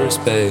outer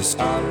space.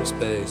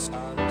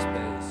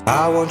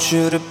 I want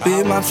you to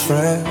be my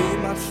friend.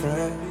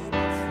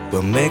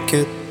 We'll make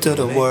it to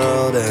the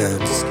world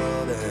ends.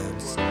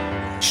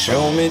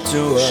 Show me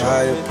to a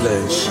higher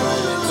place.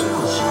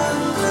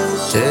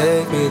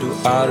 Take me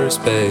to outer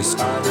space.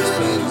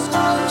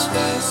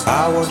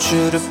 I want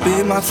you to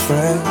be my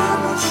friend.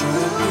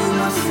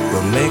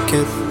 We'll make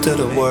it to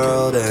the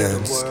world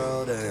ends.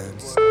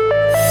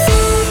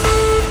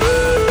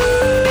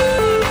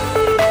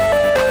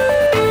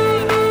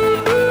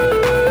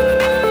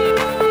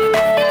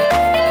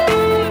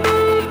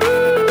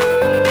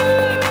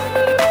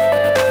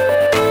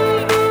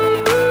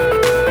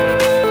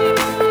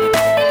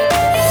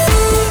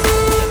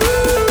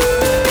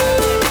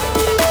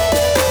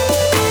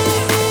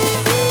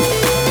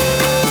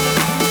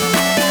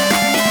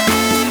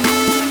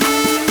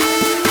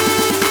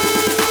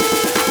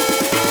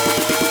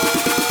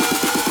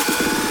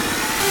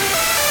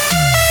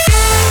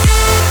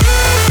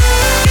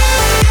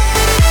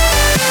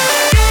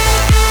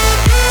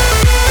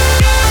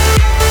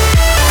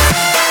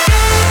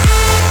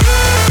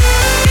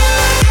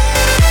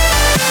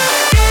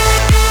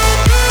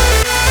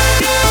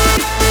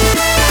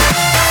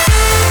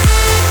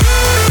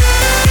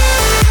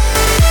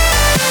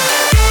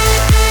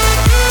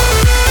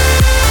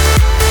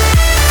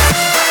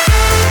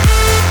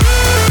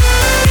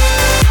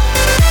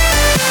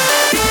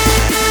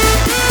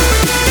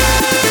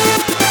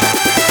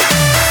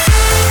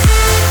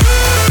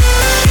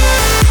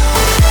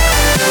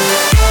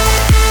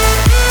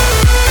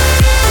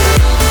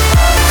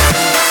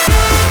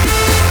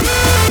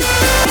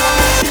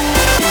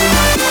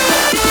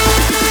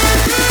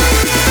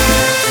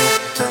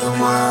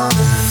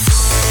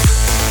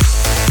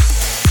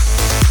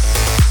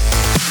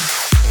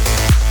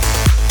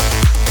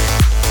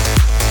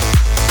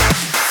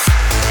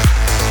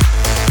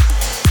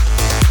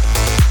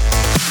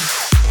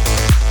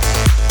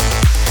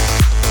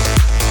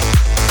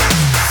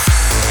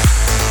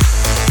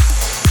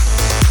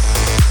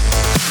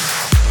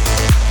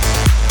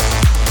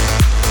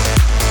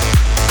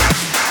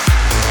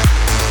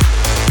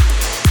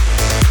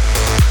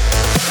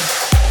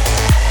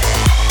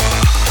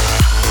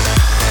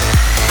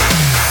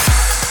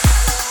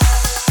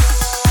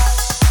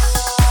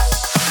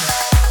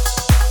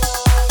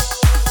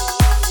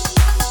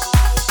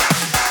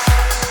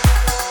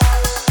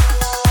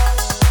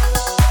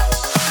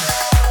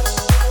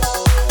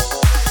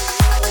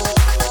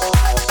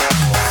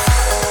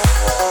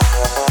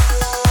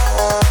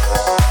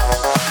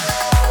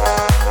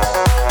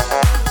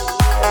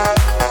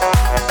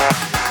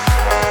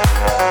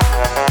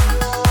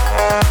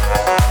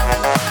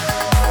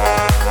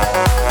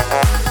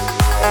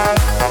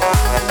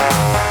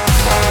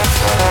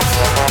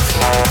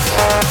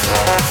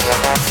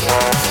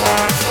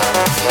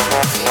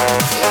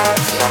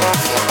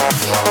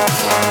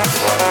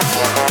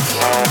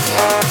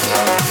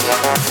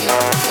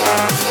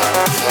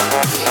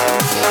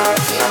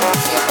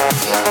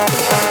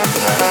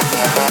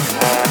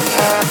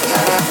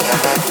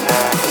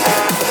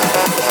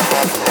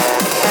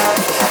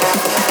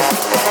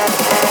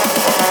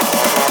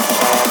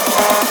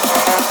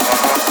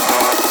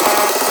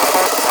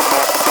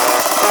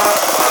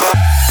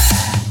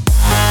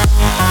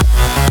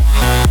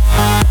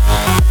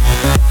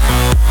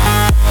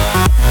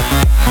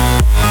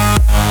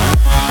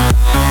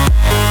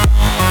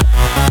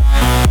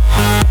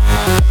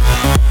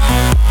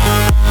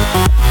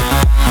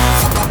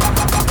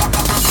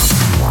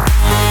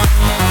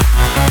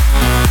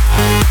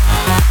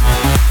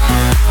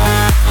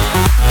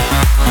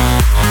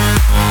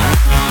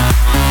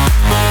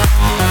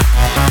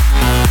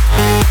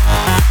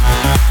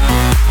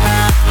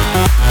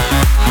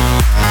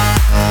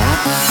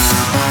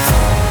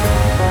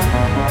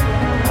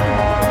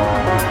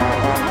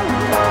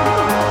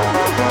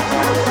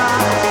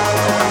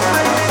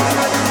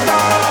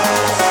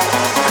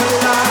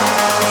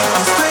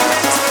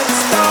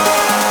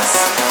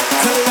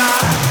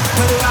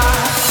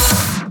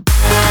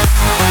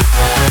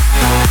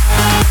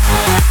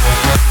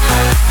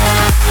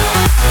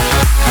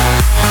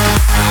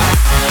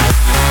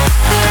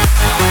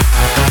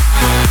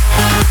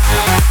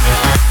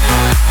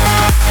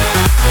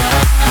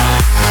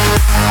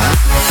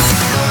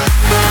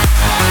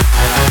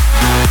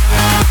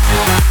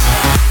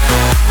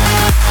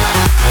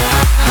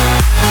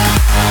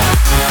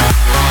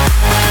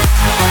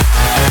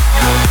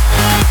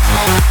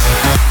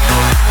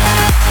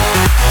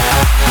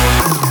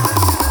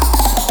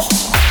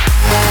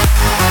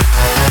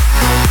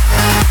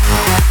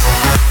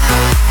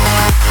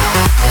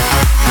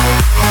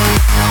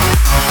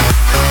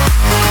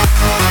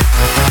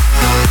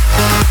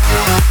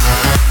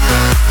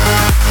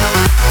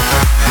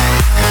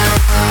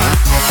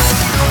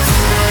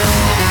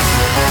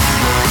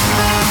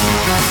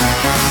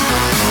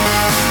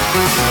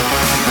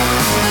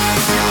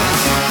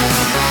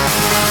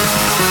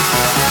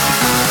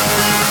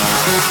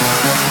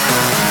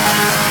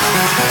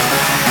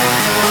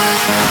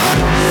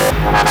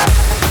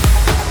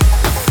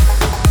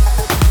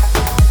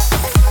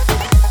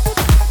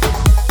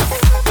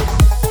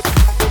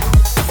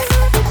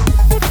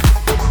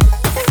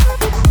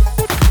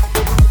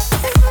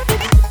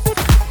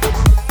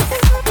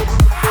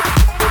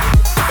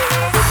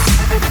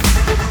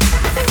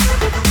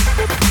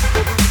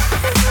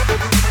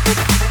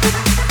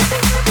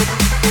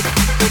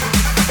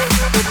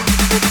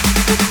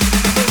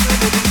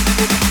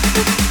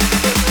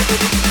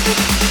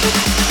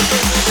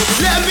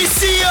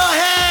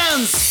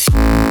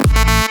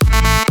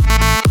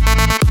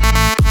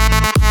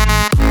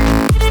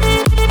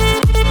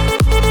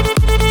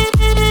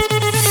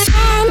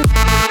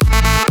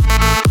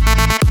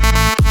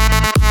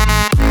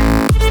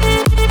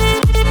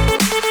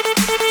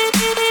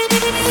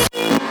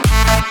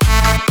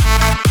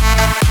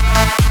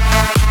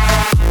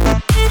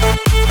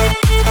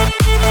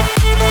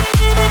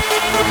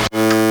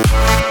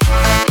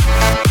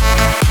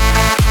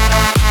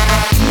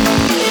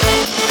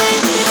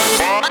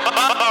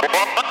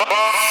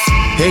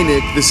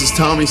 Nick. This is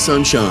Tommy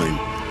Sunshine.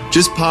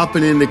 Just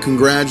popping in to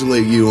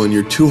congratulate you on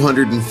your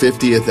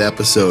 250th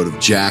episode of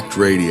Jacked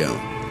Radio.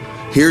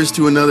 Here's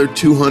to another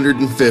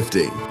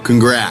 250.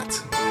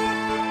 Congrats.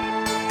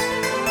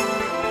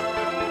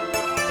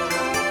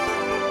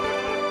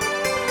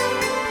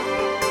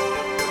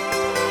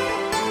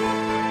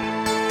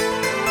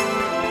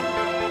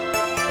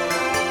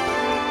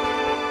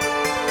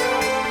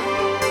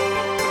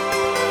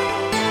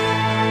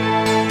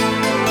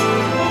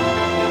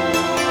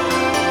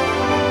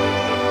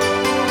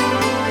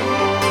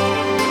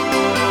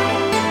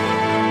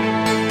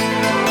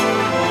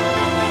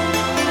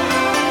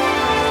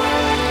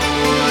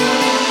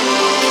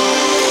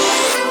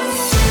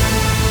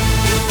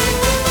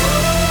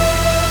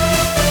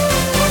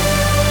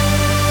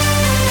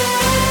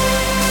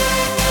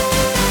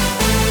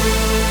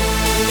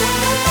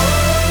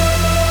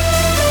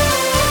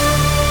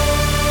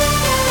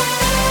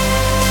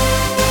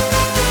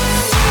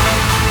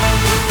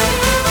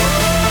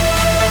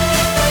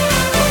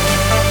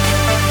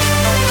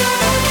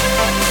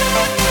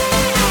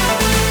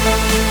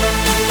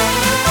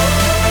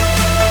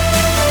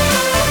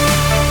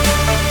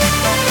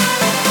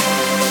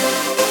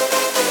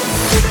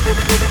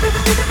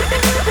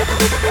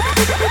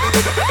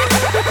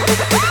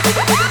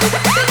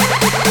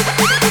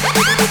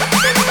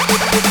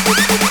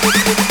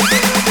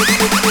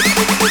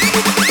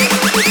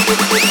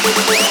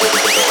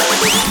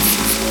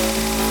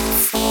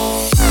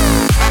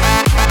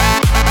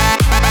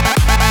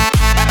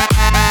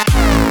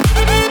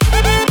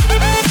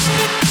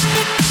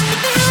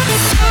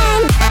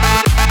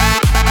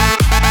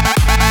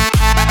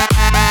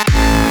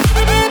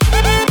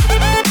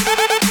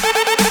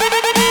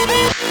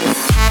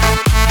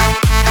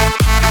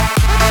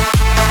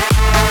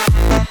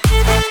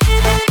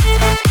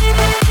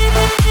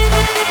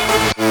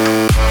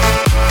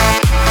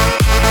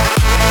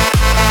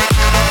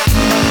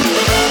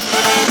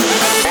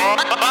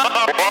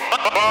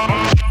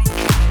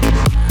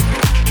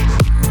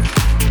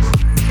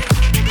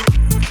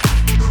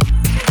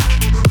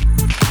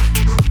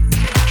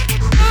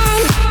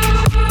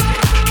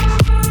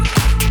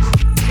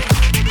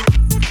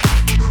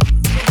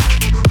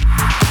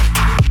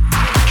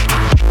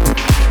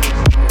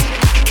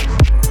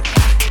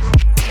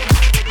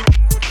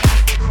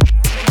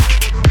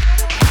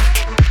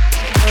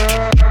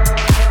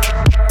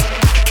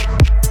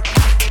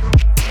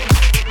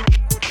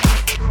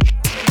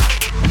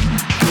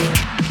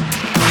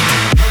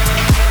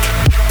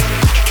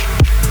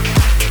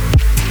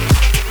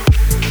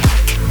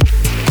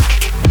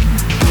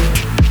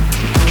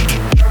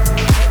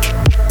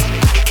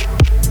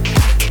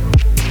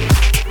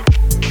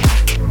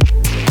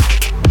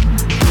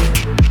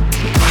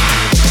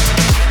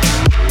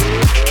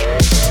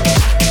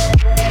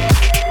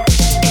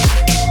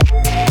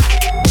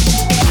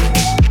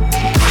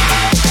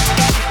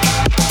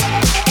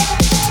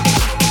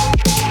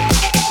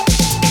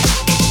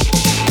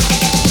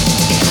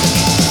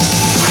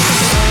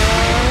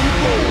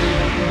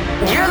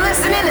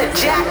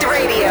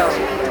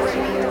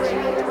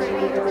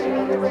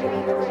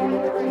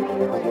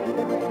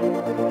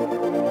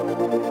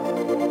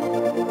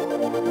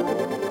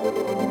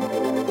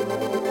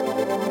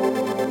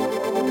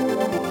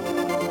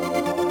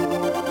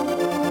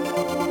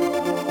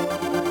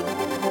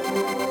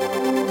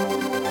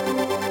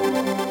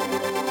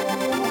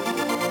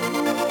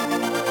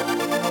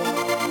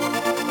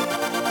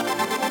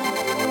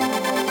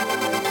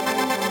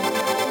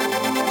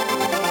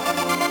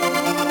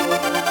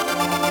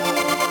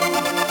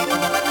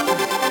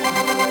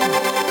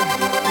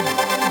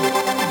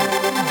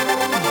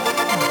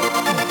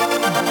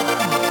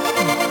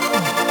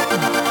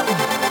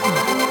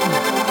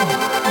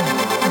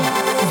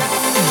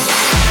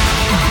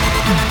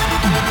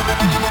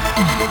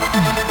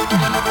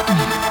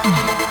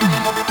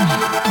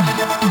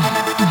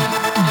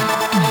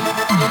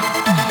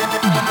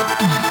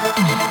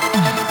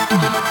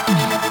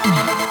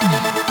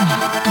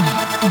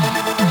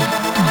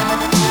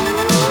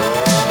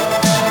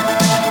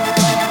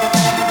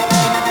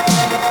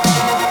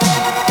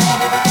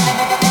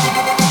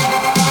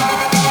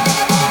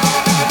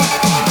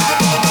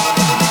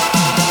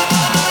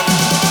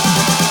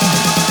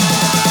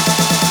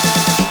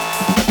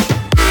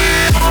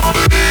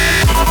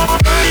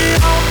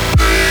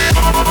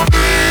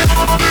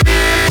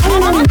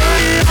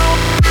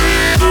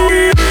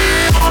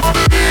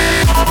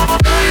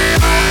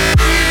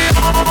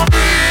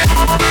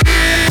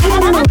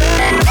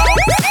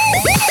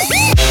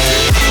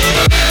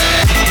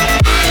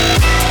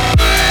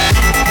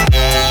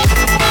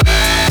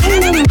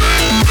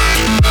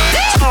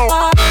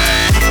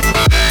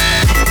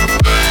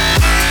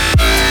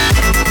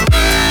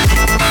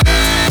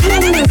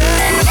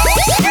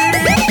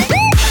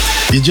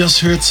 You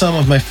just heard some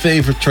of my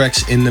favorite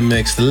tracks in the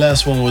mix. The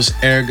last one was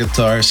air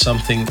guitar,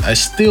 something I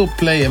still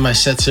play in my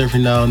sets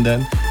every now and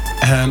then.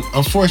 And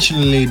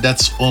unfortunately,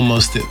 that's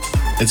almost it.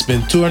 It's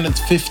been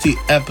 250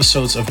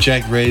 episodes of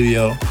Jacked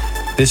Radio.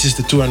 This is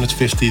the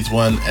 250th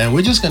one, and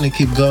we're just gonna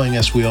keep going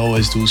as we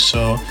always do.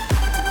 So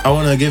I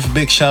want to give a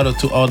big shout out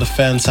to all the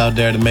fans out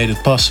there that made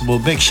it possible.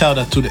 Big shout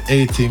out to the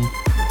A-Team.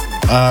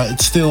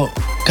 It's still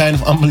kind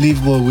of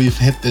unbelievable we've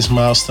hit this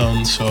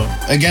milestone. So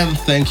again,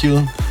 thank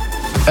you.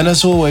 And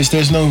as always,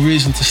 there's no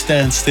reason to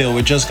stand still.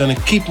 We're just gonna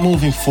keep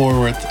moving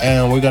forward,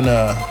 and we're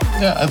gonna,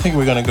 I think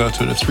we're gonna go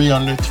to the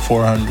 300,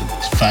 400,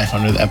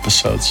 500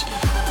 episodes.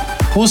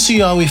 We'll see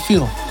how we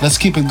feel. Let's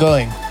keep it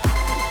going.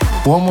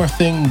 One more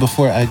thing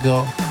before I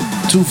go.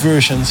 2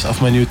 versions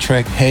of my new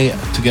track, Hey,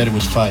 together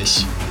with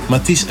Vice.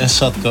 Matisse and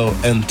Satko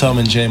and Tom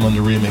and James on the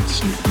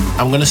remix.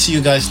 I'm gonna see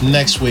you guys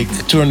next week,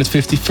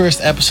 251st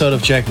episode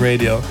of Jack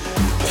Radio.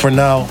 For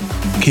now,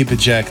 keep it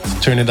jacked,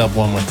 turn it up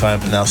one more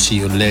time, and I'll see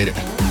you later.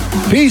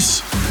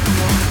 Peace!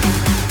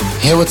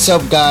 Hey, what's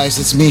up, guys?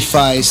 It's me,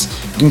 Vice.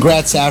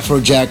 Congrats,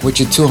 Afrojack, with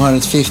your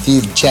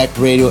 250th Jack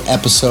Radio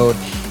episode,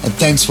 and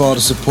thanks for all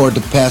the support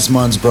the past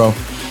months, bro.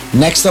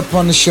 Next up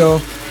on the show,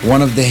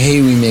 one of the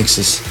Hey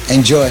remixes.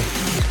 Enjoy!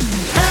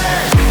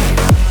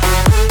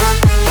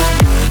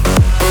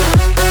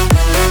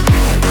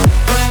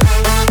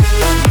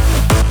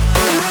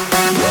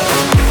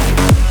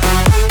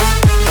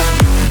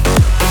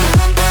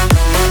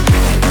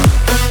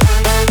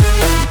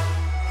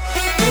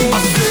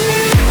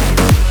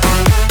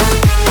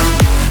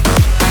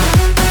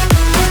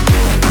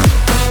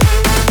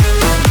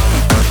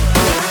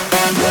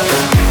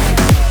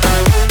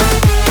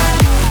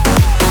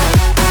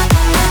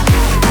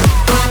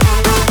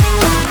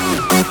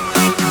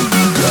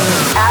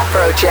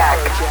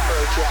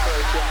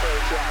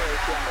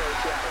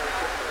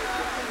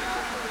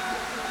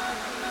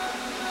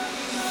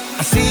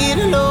 I see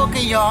the look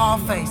in your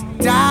face,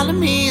 telling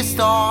me a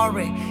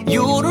story.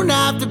 You don't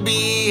have to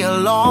be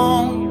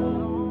alone.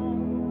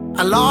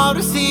 I love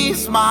to see you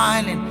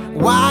smiling.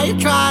 Why you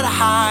try to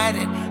hide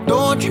it?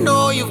 Don't you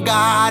know you've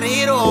got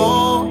it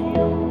all?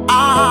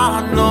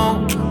 I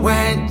know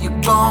when you're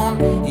gone,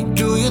 you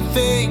do your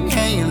thing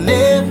and you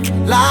live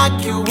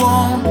like you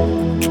won't.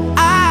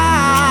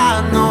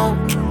 I know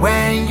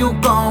when you're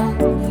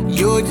gone,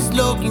 you're just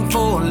looking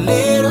for a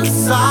little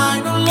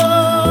sign of love.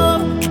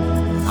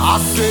 I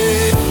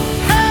said